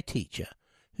from my teacher,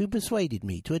 who persuaded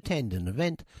me to attend an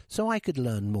event so I could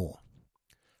learn more.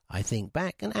 I think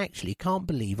back and actually can't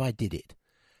believe I did it.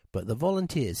 But the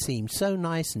volunteers seemed so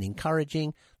nice and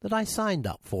encouraging that I signed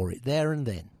up for it there and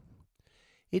then.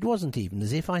 It wasn't even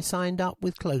as if I signed up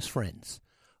with close friends,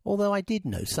 although I did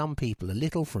know some people a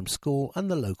little from school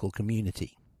and the local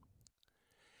community.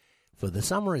 For the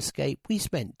summer escape, we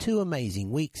spent 2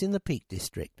 amazing weeks in the Peak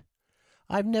District.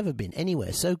 I've never been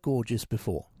anywhere so gorgeous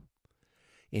before.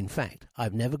 In fact,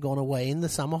 I've never gone away in the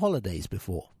summer holidays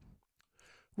before.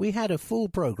 We had a full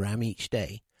programme each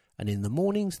day, and in the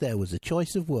mornings there was a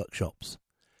choice of workshops.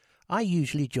 I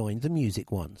usually joined the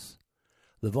music ones.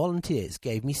 The volunteers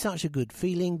gave me such a good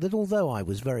feeling that although I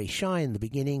was very shy in the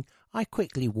beginning, I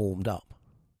quickly warmed up.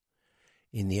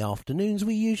 In the afternoons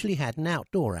we usually had an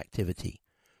outdoor activity.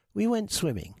 We went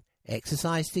swimming,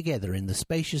 exercised together in the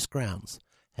spacious grounds,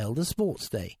 held a sports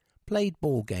day, played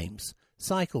ball games,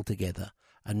 cycled together,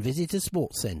 and visited a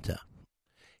sports centre.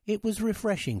 It was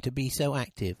refreshing to be so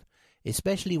active,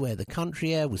 especially where the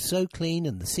country air was so clean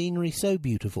and the scenery so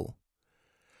beautiful.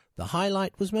 The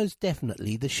highlight was most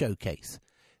definitely the showcase.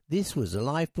 This was a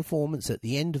live performance at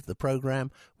the end of the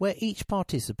programme where each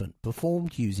participant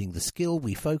performed using the skill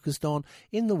we focused on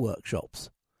in the workshops.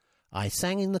 I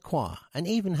sang in the choir and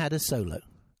even had a solo.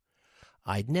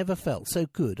 I'd never felt so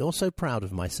good or so proud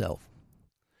of myself.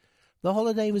 The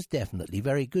holiday was definitely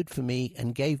very good for me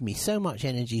and gave me so much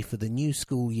energy for the new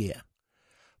school year.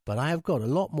 But I have got a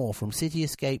lot more from City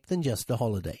Escape than just a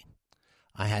holiday.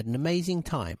 I had an amazing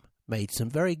time, made some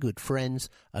very good friends,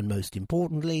 and most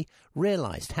importantly,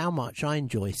 realised how much I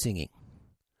enjoy singing.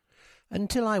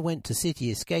 Until I went to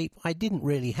City Escape, I didn't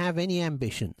really have any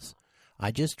ambitions. I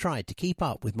just tried to keep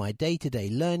up with my day-to-day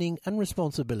learning and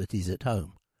responsibilities at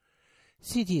home.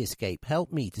 City Escape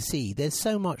helped me to see there's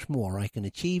so much more I can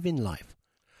achieve in life.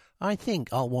 I think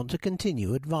I'll want to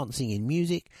continue advancing in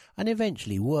music and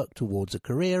eventually work towards a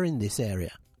career in this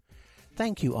area.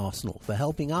 Thank you, Arsenal, for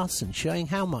helping us and showing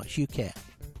how much you care.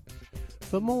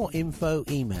 For more info,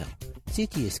 email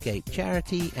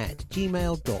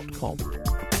cityescapecharity@gmail.com.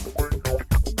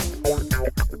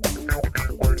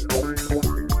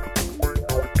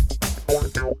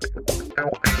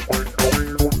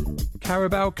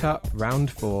 Carabao Cup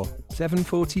Round 4,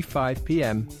 7:45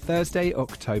 p.m, Thursday,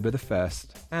 October the 1st,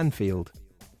 Anfield.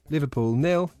 Liverpool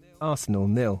 0, Arsenal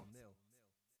 0.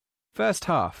 First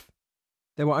half.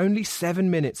 There were only 7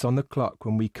 minutes on the clock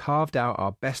when we carved out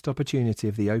our best opportunity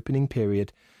of the opening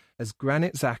period as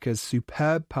Granit Xhaka's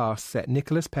superb pass set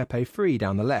Nicolas Pepe free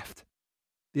down the left.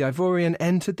 The Ivorian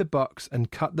entered the box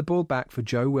and cut the ball back for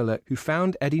Joe Willock, who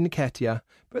found Eddie Nketiah,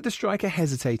 but the striker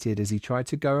hesitated as he tried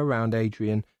to go around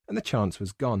Adrian, and the chance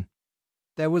was gone.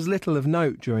 There was little of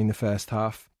note during the first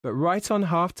half, but right on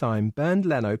half-time, Bernd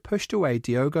Leno pushed away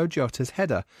Diogo Jota's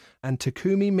header, and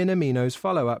Takumi Minamino's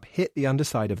follow-up hit the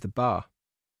underside of the bar.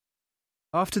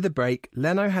 After the break,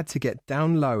 Leno had to get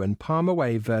down low and palm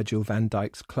away Virgil van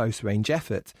Dijk's close-range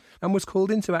effort, and was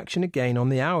called into action again on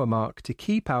the hour mark to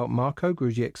keep out Marko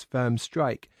Grujic's firm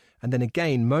strike, and then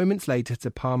again moments later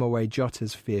to palm away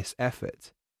Jota's fierce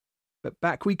effort. But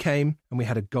back we came, and we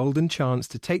had a golden chance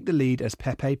to take the lead as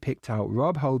Pepe picked out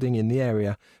Rob Holding in the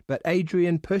area, but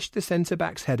Adrian pushed the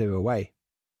centre-back's header away.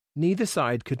 Neither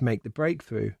side could make the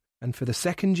breakthrough, and for the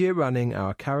second year running,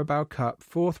 our Carabao Cup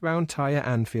fourth-round tie at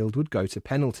Anfield would go to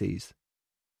penalties.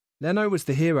 Leno was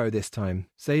the hero this time,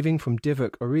 saving from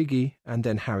Divock Origi and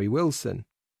then Harry Wilson.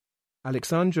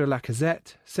 Alexandre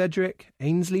Lacazette, Cedric,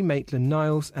 Ainsley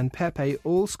Maitland-Niles and Pepe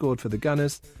all scored for the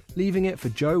Gunners, leaving it for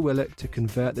Joe Willock to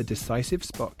convert the decisive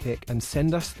spot kick and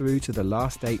send us through to the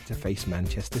last 8 to face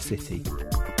Manchester City.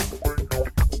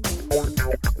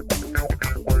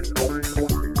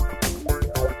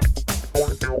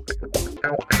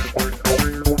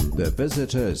 The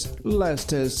visitors,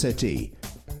 Leicester City,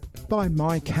 by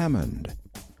Mike Hammond.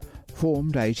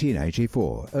 Formed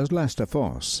 1884 as Leicester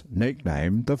Foss,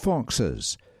 nicknamed the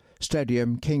Foxes.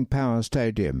 Stadium King Power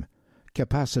Stadium.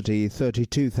 Capacity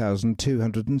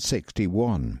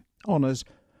 32,261. Honours: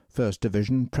 First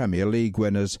Division Premier League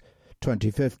winners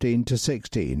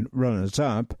 2015-16,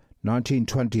 runners-up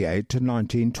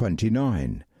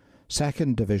 1928-1929.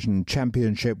 Second Division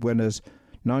Championship winners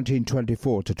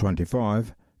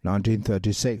 1924-25,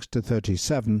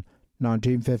 1936-37,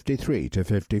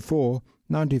 1953-54,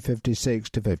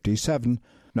 1956-57,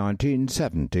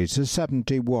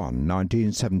 1970-71,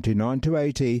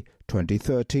 1979-80,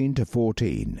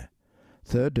 2013-14.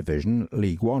 Third Division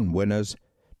League One winners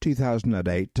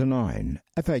 2008-9,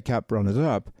 FA Cup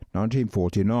runners-up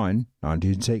 1949,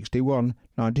 1961,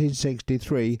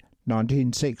 1963,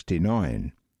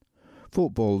 1969.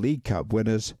 Football League Cup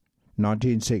winners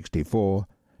 1964,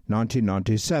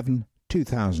 1997,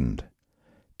 2000.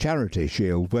 Charity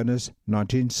Shield winners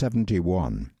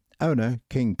 1971. Owner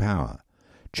King Power.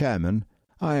 Chairman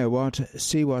Ayawat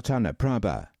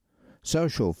Siwatanaprabha.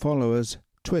 Social followers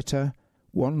Twitter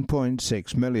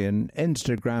 1.6 million,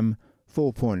 Instagram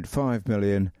 4.5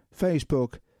 million,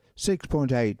 Facebook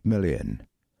 6.8 million.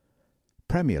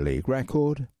 Premier League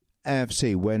record: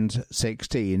 AFC wins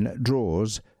 16,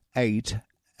 draws 8,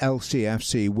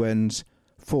 LCFC wins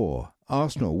 4,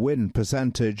 Arsenal win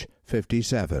percentage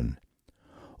 57.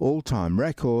 All-time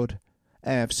record: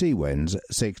 AFC wins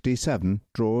 67,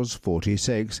 draws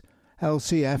 46,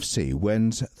 LCFC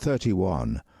wins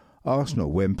 31,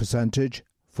 Arsenal win percentage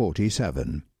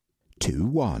 47.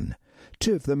 2-1.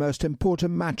 Two of the most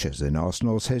important matches in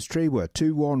Arsenal's history were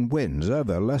 2-1 wins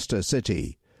over Leicester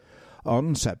City.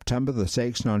 On September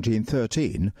 6,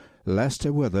 1913,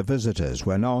 Leicester were the visitors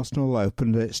when Arsenal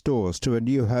opened its doors to a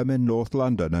new home in North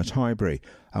London at Highbury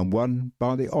and won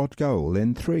by the odd goal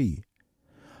in 3.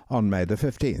 On May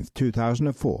 15,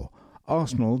 2004,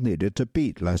 Arsenal needed to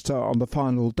beat Leicester on the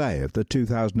final day of the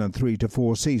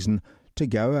 2003-04 season to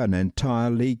go an entire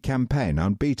league campaign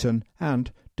unbeaten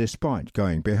and, despite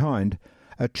going behind,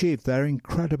 achieved their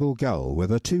incredible goal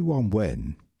with a 2-1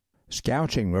 win.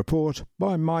 Scouting report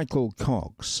by Michael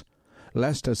Cox.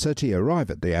 Leicester City arrive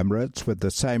at the Emirates with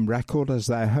the same record as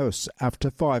their hosts after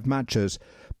 5 matches,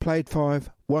 played 5,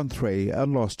 won 3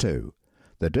 and lost 2.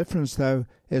 The difference, though,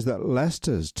 is that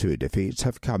Leicester's 2 defeats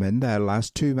have come in their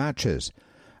last 2 matches,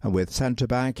 and with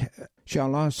centre-back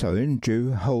Shala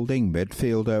Soyuncu holding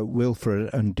midfielder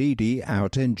Wilfred Ndidi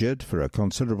out injured for a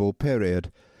considerable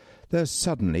period, there's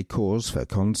suddenly cause for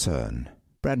concern.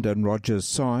 Brendan Rodgers'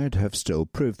 side have still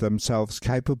proved themselves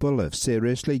capable of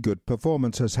seriously good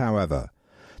performances, however.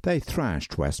 They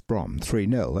thrashed West Brom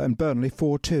 3-0 and Burnley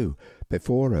 4-2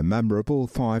 before a memorable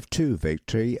 5-2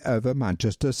 victory over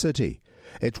Manchester City.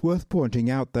 It's worth pointing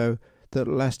out, though, that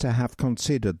Leicester have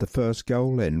conceded the first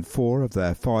goal in 4 of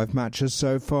their 5 matches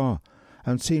so far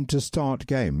and seem to start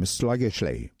games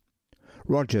sluggishly.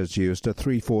 Rodgers used a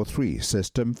 3-4-3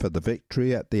 system for the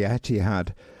victory at the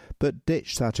Etihad, but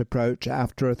ditched that approach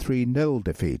after a 3-0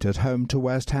 defeat at home to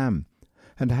West Ham,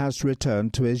 and has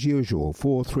returned to his usual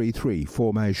 4-3-3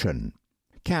 formation.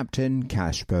 Captain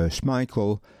Kasper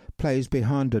Schmeichel plays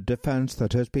behind a defence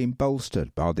that has been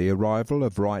bolstered by the arrival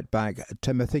of right-back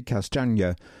Timothy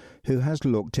Castagne, who has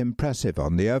looked impressive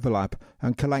on the overlap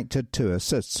and collected 2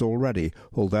 assists already,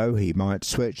 although he might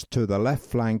switch to the left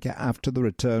flank after the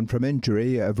return from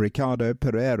injury of Ricardo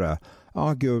Pereira,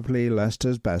 arguably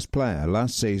Leicester's best player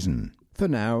last season. For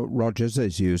now, Rodgers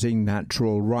is using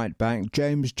natural right-back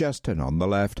James Justin on the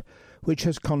left, which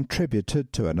has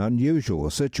contributed to an unusual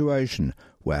situation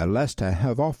where Leicester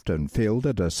have often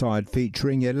fielded a side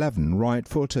featuring 11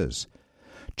 right-footers.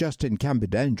 Justin can be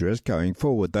dangerous going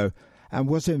forward, though, and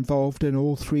was involved in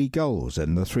all 3 goals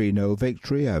in the 3-0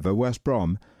 victory over West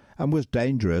Brom, and was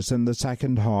dangerous in the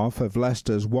second half of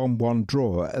Leicester's 1-1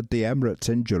 draw at the Emirates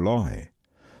in July.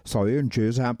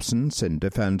 Soyuncu's absence in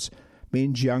defence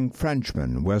means young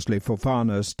Frenchman Wesley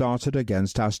Fofana started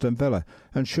against Aston Villa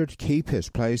and should keep his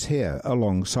place here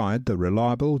alongside the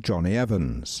reliable Johnny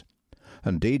Evans.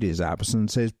 Ndidi's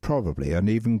absence is probably an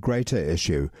even greater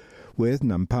issue, with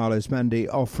Nampalys Mendy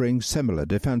offering similar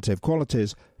defensive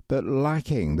qualities but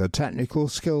lacking the technical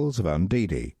skills of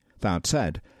Ndidi. That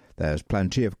said, there's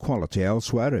plenty of quality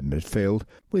elsewhere in midfield,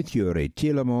 with Yuri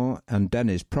Tielemans and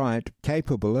Dennis Praet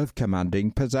capable of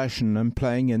commanding possession and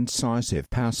playing incisive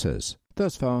passes.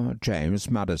 Thus far,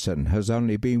 James Maddison has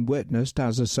only been witnessed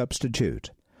as a substitute.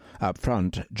 Up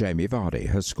front, Jamie Vardy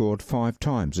has scored 5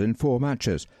 times in 4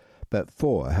 matches, but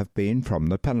 4 have been from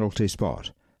the penalty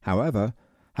spot. However,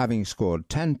 having scored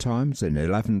 10 times in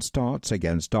 11 starts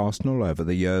against Arsenal over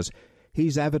the years,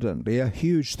 he's evidently a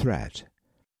huge threat.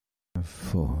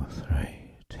 4,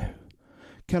 3, 2.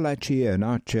 Kelechi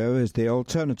Iheanacho is the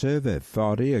alternative if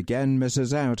Vardy again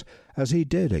misses out, as he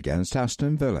did against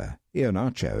Aston Villa.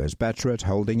 Iheanacho is better at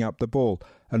holding up the ball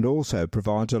and also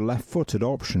provides a left-footed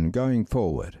option going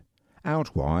forward.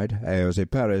 Out wide, Jose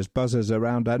Perez buzzes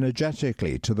around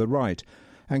energetically to the right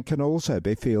and can also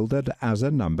be fielded as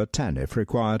a number 10 if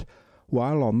required,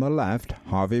 while on the left,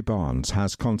 Harvey Barnes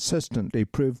has consistently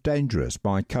proved dangerous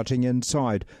by cutting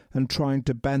inside and trying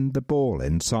to bend the ball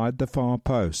inside the far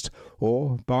post,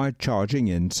 or by charging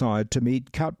inside to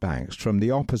meet cutbacks from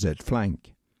the opposite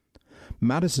flank.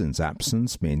 Maddison's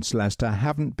absence means Leicester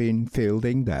haven't been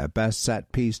fielding their best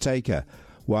set-piece taker,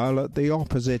 while at the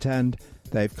opposite end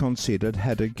they've conceded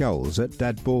headed goals at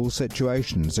dead ball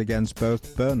situations against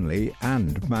both Burnley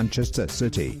and Manchester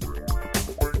City.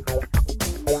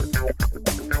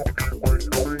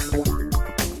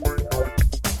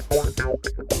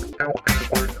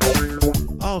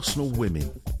 Arsenal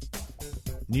women.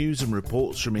 News and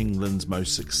reports from England's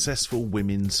most successful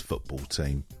women's football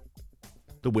team.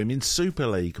 The Women's Super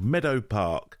League, Meadow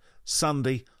Park,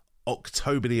 Sunday,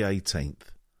 October the 18th.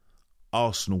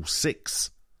 Arsenal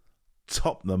 6,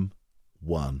 Tottenham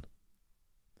 1.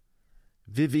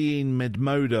 Vivienne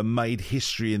Medmoda made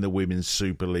history in the Women's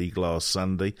Super League last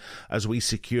Sunday as we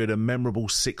secured a memorable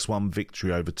 6-1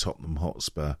 victory over Tottenham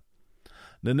Hotspur.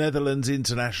 The Netherlands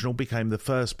international became the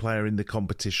first player in the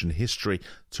competition history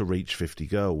to reach 50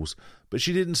 goals, but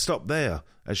she didn't stop there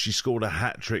as she scored a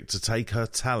hat-trick to take her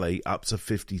tally up to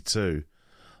 52.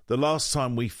 The last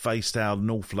time we faced our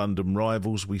North London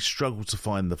rivals, we struggled to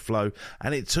find the flow,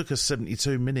 and it took us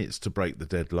 72 minutes to break the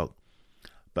deadlock.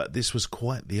 But this was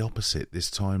quite the opposite this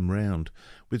time round.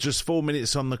 With just 4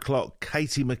 minutes on the clock,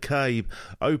 Katie McCabe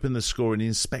opened the scoring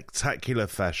in spectacular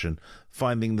fashion,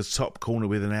 finding the top corner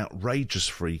with an outrageous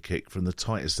free kick from the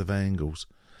tightest of angles.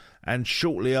 And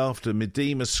shortly after,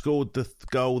 Medema scored the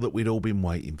goal that we'd all been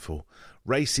waiting for,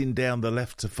 racing down the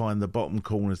left to find the bottom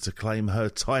corner to claim her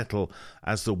title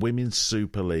as the Women's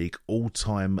Super League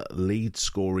all-time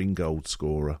lead-scoring goal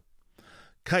scorer.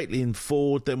 Caitlin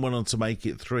Ford then went on to make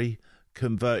it 3,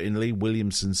 converting Lee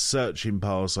Williamson's searching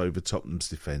pass over Tottenham's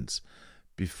defence,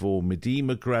 before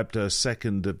Medema grabbed her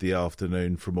second of the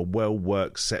afternoon from a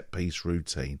well-worked set-piece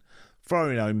routine,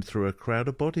 throwing home through a crowd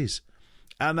of bodies.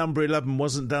 Our number 11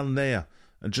 wasn't done there,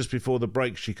 and just before the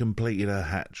break she completed her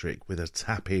hat-trick with a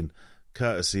tap-in,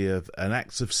 courtesy of an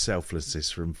act of selflessness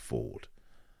from Ford.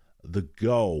 The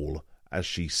goal, as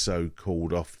she's so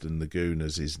called often the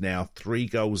Gooners, is now 3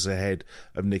 goals ahead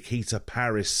of Nikita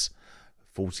Paris,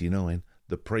 49,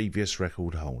 the previous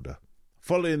record holder.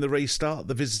 Following the restart,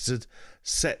 the visitors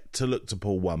set to look to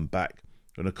pull one back,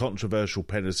 and a controversial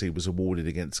penalty was awarded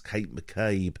against Kate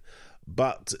McCabe,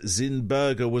 but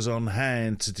Zinberger was on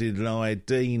hand to deny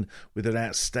Dean with an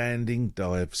outstanding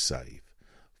dive save.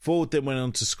 Ford then went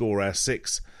on to score our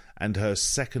 6th and her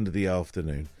second of the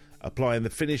afternoon, applying the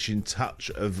finishing touch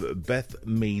of Beth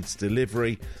Mead's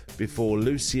delivery before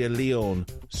Lucia Leon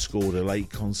scored a late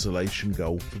consolation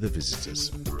goal for the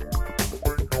visitors.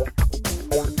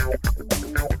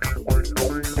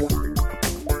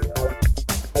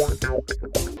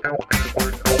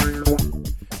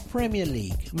 Premier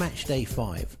League, Match Day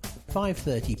 5,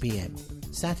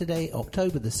 5:30pm, Saturday,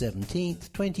 October the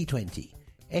 17th, 2020,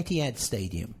 Etihad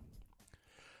Stadium.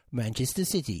 Manchester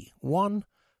City 1,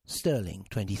 Sterling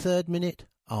 23rd minute,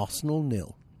 Arsenal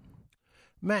 0.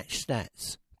 Match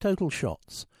stats, total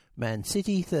shots, Man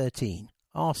City 13,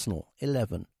 Arsenal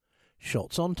 11.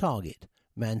 Shots on target,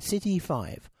 Man City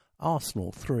 5,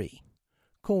 Arsenal 3.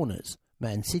 Corners,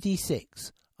 Man City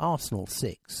 6, Arsenal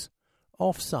 6.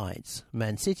 Offsides,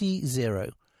 Man City 0,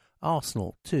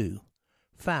 Arsenal 2.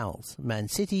 Fouls, Man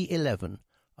City 11,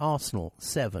 Arsenal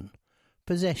 7.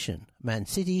 Possession, Man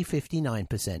City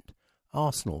 59%,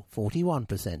 Arsenal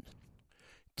 41%.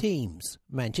 Teams,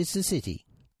 Manchester City,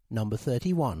 number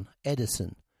 31,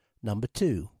 Ederson, number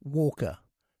 2, Walker,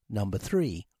 number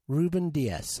 3, Ruben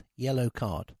Dias, yellow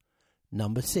card,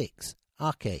 number 6,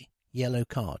 Ake, yellow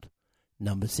card,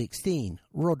 number 16,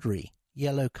 Rodri,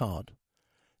 yellow card,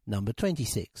 number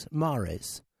 26,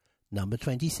 Mahrez, number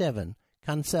 27,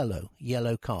 Cancelo,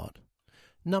 yellow card,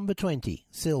 number 20,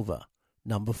 Silva,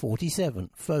 number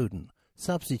 47, Foden,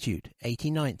 substitute,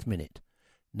 89th minute,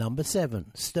 number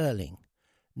 7, Sterling,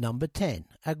 number 10,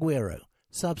 Aguero,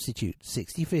 substitute,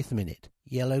 65th minute,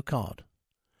 yellow card.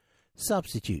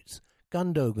 Substitutes: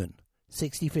 Gundogan,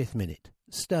 65th minute;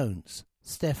 Stones,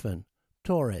 Stefan,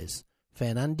 Torres,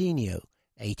 Fernandinho,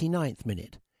 89th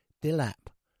minute; Delap,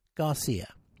 Garcia.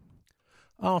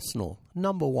 Arsenal: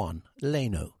 number 1,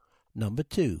 Leno; number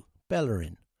 2,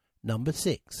 Bellerin; number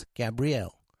 6,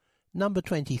 Gabriel; number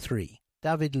 23,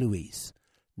 David Luiz;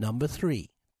 number 3,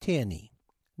 Tierney;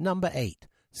 number 8,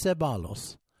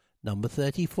 Ceballos; number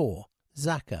 34,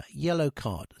 Xhaka, yellow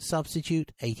card,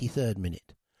 substitute, 83rd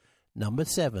minute; number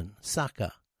 7,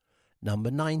 Saka; number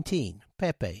 19,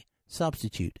 Pepe,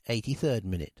 substitute, 83rd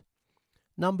minute;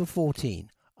 number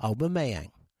 14,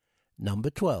 Aubameyang; number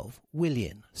 12,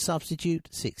 Willian, substitute,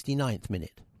 69th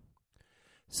minute.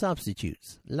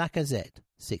 Substitutes: Lacazette,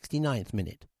 69th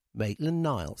minute;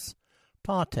 Maitland-Niles;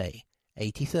 Partey,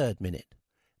 83rd minute;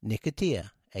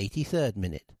 Nketiah, 83rd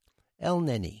minute;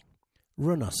 Elneny;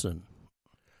 Runarsson.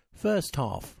 First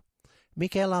half.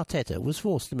 Mikel Arteta was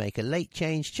forced to make a late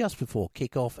change just before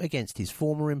kick-off against his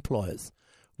former employers,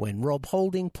 when Rob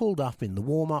Holding pulled up in the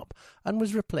warm-up and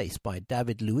was replaced by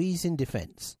David Luiz in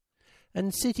defence.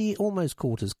 And City almost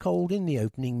caught us cold in the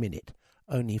opening minute,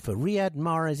 only for Riyad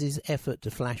Mahrez's effort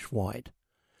to flash wide.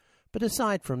 But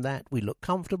aside from that, we looked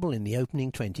comfortable in the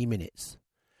opening 20 minutes.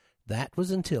 That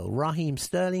was until Raheem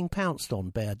Sterling pounced on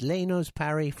Bernd Leno's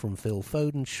parry from Phil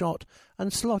Foden's shot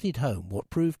and slotted home what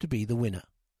proved to be the winner.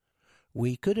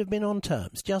 We could have been on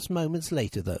terms just moments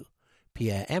later though.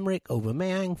 Pierre-Emerick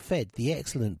Aubameyang fed the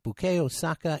excellent Bukayo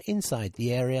Saka inside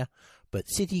the area, but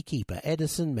City keeper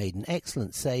Ederson made an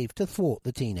excellent save to thwart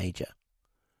the teenager.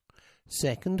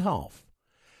 Second half.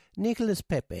 Nicolas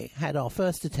Pepe had our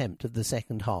first attempt of the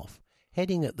second half,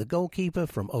 heading at the goalkeeper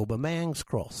from Aubameyang's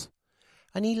cross,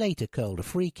 and he later curled a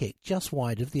free kick just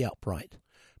wide of the upright.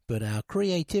 But our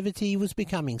creativity was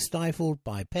becoming stifled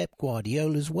by Pep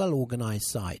Guardiola's well-organised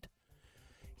side.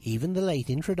 Even the late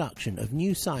introduction of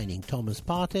new signing Thomas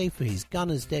Partey for his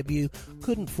Gunners debut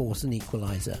couldn't force an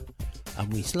equaliser,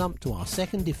 and we slumped to our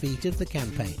second defeat of the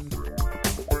campaign.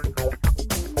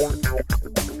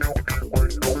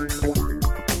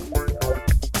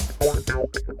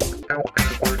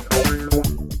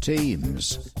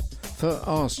 Teams. For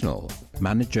Arsenal,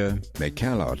 manager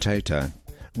Mikel Arteta,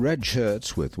 red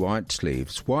shirts with white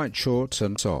sleeves, white shorts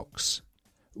and socks.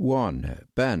 1.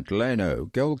 Bernd Leno,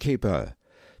 goalkeeper.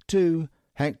 2.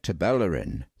 Hector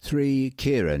Bellerin. 3.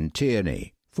 Kieran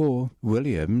Tierney. 4.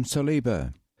 William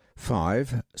Saliba.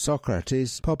 5.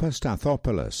 Socrates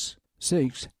Papastathopoulos.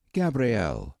 6.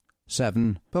 Gabriel.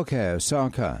 7. Bukayo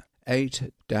Saka.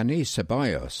 8. Dani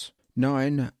Ceballos.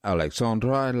 9.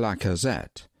 Alexandre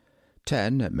Lacazette.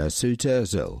 10. Mesut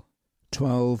Ozil.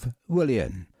 12.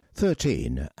 Willian.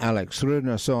 13. Alex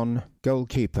Runarsson,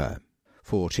 goalkeeper.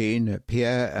 14.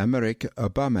 Pierre-Emerick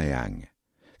Aubameyang.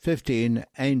 15.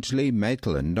 Ainsley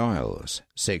Maitland-Niles.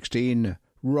 16.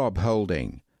 Rob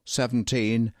Holding.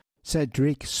 17.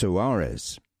 Cedric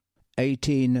Suarez.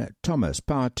 18. Thomas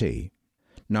Partey.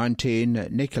 19.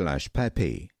 Nicolas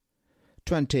Pepe.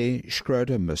 20.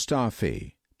 Schroeder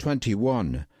Mustafi.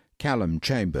 21. Callum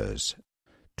Chambers.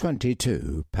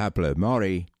 22. Pablo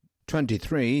Mori.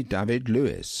 23. David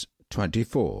Luiz.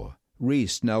 24.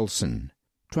 Reece Nelson.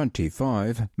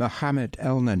 25. Mohamed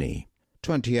Elneny.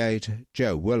 28.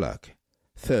 Joe Willock.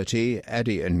 30.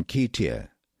 Eddie Nketiah.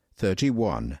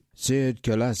 31. Sead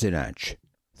Kolasinac.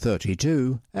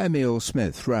 32. Emile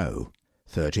Smith-Rowe.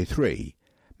 33.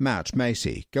 Matt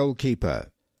Macey,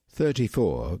 goalkeeper.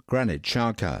 34. Granit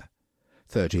Xhaka.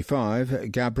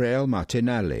 35. Gabriel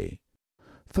Martinelli.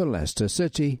 For Leicester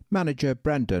City, manager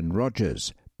Brendan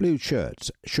Rodgers, blue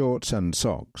shirts, shorts and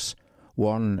socks.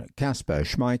 1. Kasper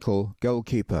Schmeichel,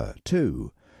 goalkeeper.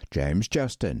 2. James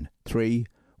Justin. 3.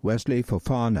 Wesley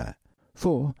Fofana.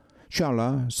 4.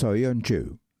 Shala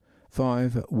Soyuncu.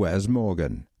 5. Wes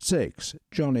Morgan. 6.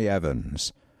 Johnny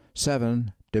Evans.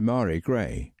 7. Demarai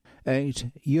Gray.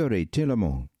 8. Yuri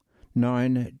Tillemont.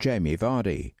 9. Jamie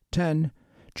Vardy. 10.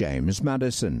 James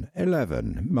Maddison.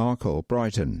 11. Michael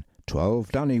Brighton.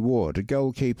 12. Danny Ward,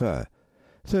 goalkeeper.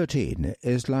 13.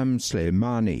 Islam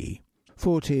Slimani.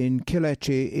 14.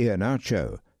 Kelechi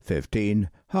Iheanacho. 15.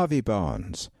 Harvey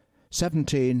Barnes.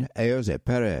 17. Jose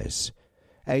Perez.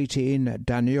 18.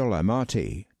 Daniel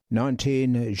Amati.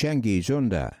 19. Zengi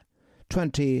Zunda.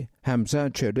 20. Hamza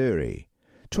Choudhury.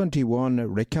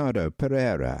 21. Ricardo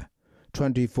Pereira.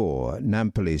 24.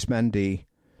 Nampalys Mendy.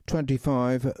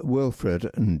 25. Wilfred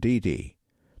Ndidi.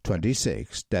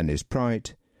 26. Dennis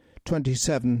Praet.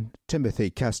 27. Timothy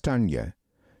Castagne.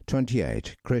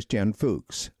 28. Christian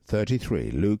Fuchs.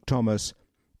 33. Luke Thomas.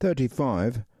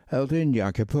 35. Eldin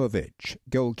Jakupovic,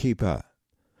 goalkeeper.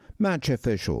 Match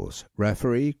officials: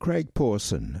 referee Craig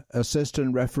Pawson,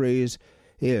 assistant referees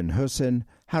Ian Hussin,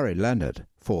 Harry Leonard,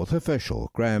 fourth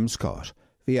official Graham Scott,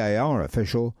 VAR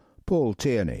official Paul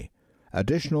Tierney,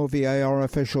 additional VAR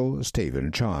official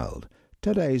Stephen Child.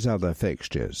 Today's other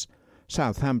fixtures: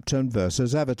 Southampton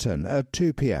versus Everton at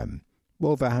 2 p.m,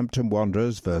 Wolverhampton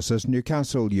Wanderers versus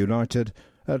Newcastle United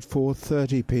at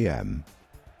 4:30 p.m.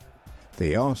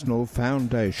 The Arsenal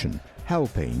Foundation,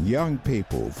 helping young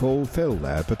people fulfil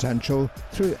their potential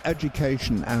through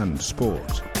education and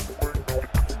sport.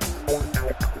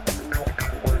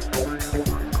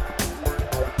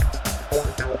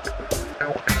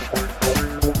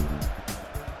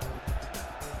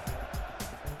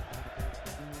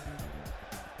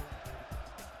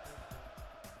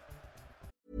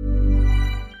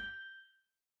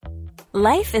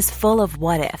 Life is full of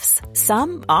what-ifs.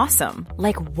 Some awesome,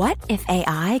 like what if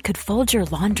AI could fold your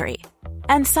laundry?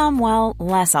 And some, well,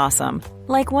 less awesome,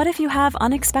 like what if you have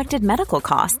unexpected medical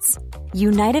costs?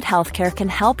 United Healthcare can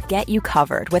help get you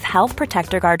covered with Health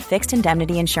Protector Guard fixed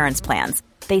indemnity insurance plans.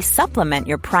 They supplement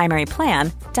your primary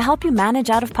plan to help you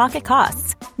manage out-of-pocket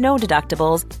costs. No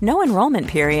deductibles, no enrollment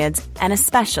periods, and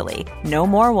especially no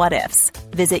more what-ifs.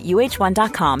 Visit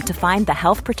uh1.com to find the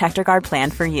Health Protector Guard plan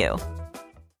for you.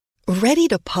 Ready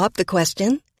to pop the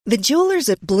question? The jewelers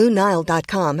at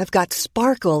BlueNile.com have got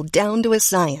sparkle down to a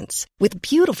science with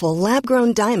beautiful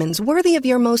lab-grown diamonds worthy of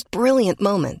your most brilliant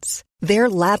moments. Their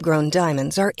lab-grown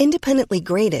diamonds are independently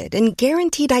graded and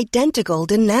guaranteed identical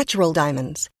to natural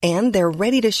diamonds, and they're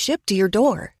ready to ship to your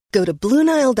door. Go to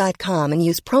BlueNile.com and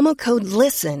use promo code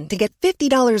LISTEN to get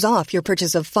 $50 off your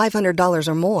purchase of $500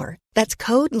 or more. That's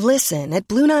code LISTEN at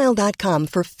BlueNile.com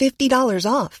for $50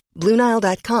 off.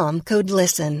 BlueNile.com, code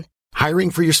LISTEN.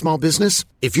 Hiring for your small business?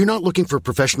 If you're not looking for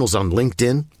professionals on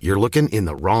LinkedIn, you're looking in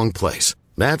the wrong place.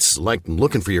 That's like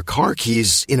looking for your car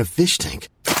keys in a fish tank.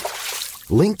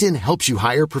 LinkedIn helps you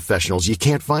hire professionals you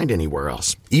can't find anywhere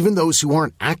else, even those who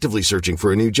aren't actively searching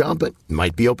for a new job but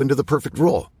might be open to the perfect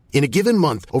role. In a given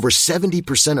month, over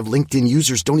 70% of LinkedIn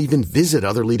users don't even visit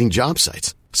other leading job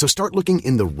sites. So start looking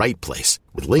in the right place.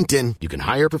 With LinkedIn, you can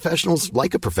hire professionals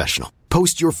like a professional.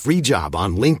 Post your free job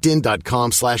on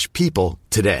linkedin.com/people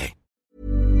today.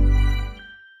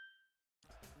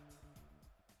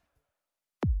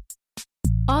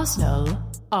 Arsenal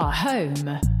are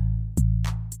home.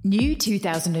 New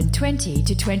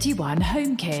 2020-21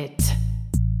 home kit.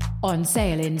 On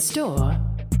sale in store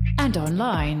and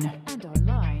online.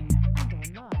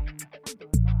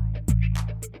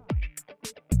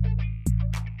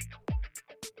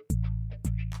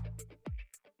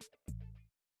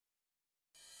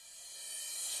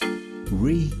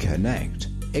 Reconnect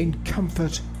in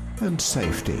comfort and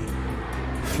safety.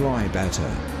 Fly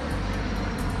better.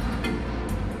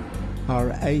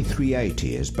 Our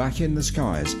A380 is back in the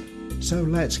skies, so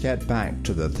let's get back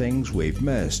to the things we've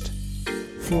missed.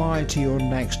 Fly to your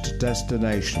next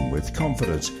destination with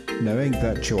confidence, knowing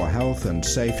that your health and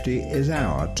safety is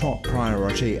our top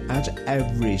priority at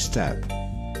every step.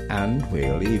 And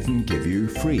we'll even give you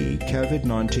free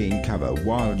COVID-19 cover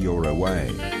while you're away.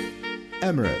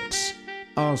 Emirates,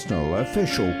 Arsenal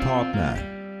official partner.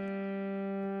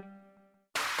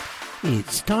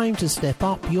 It's time to step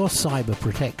up your cyber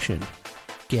protection.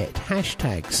 Get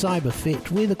 #CyberFit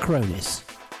with Acronis.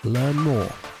 Learn more.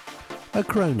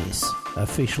 Acronis,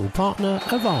 official partner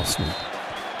of Arsenal.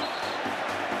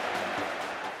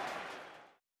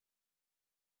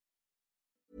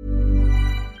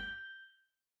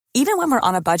 Even when we're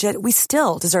on a budget, we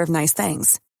still deserve nice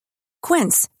things.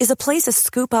 Quince is a place to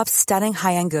scoop up stunning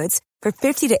high-end goods for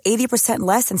 50 to 80%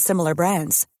 less than similar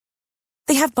brands.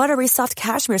 They have buttery soft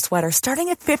cashmere sweaters starting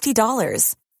at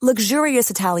 $50, luxurious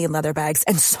Italian leather bags,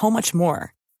 and so much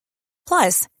more.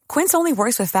 Plus, Quince only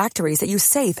works with factories that use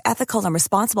safe, ethical, and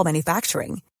responsible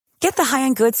manufacturing. Get the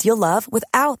high-end goods you'll love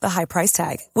without the high price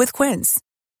tag with Quince.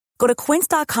 Go to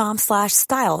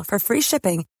quince.com/style for free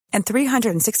shipping and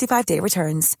 365-day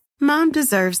returns. Mom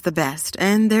deserves the best,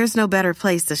 and there's no better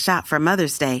place to shop for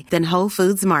Mother's Day than Whole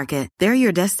Foods Market. They're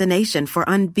your destination for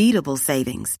unbeatable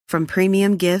savings, from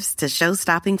premium gifts to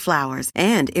show-stopping flowers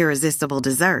and irresistible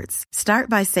desserts. Start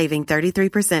by saving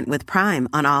 33% with Prime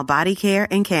on all body care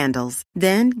and candles.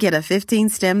 Then get a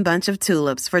 15-stem bunch of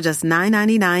tulips for just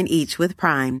 $9.99 each with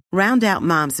Prime. Round out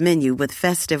Mom's menu with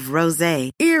festive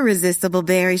rosé, irresistible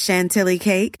berry chantilly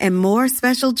cake, and more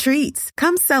special treats.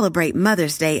 Come celebrate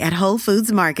Mother's Day at Whole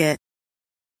Foods Market.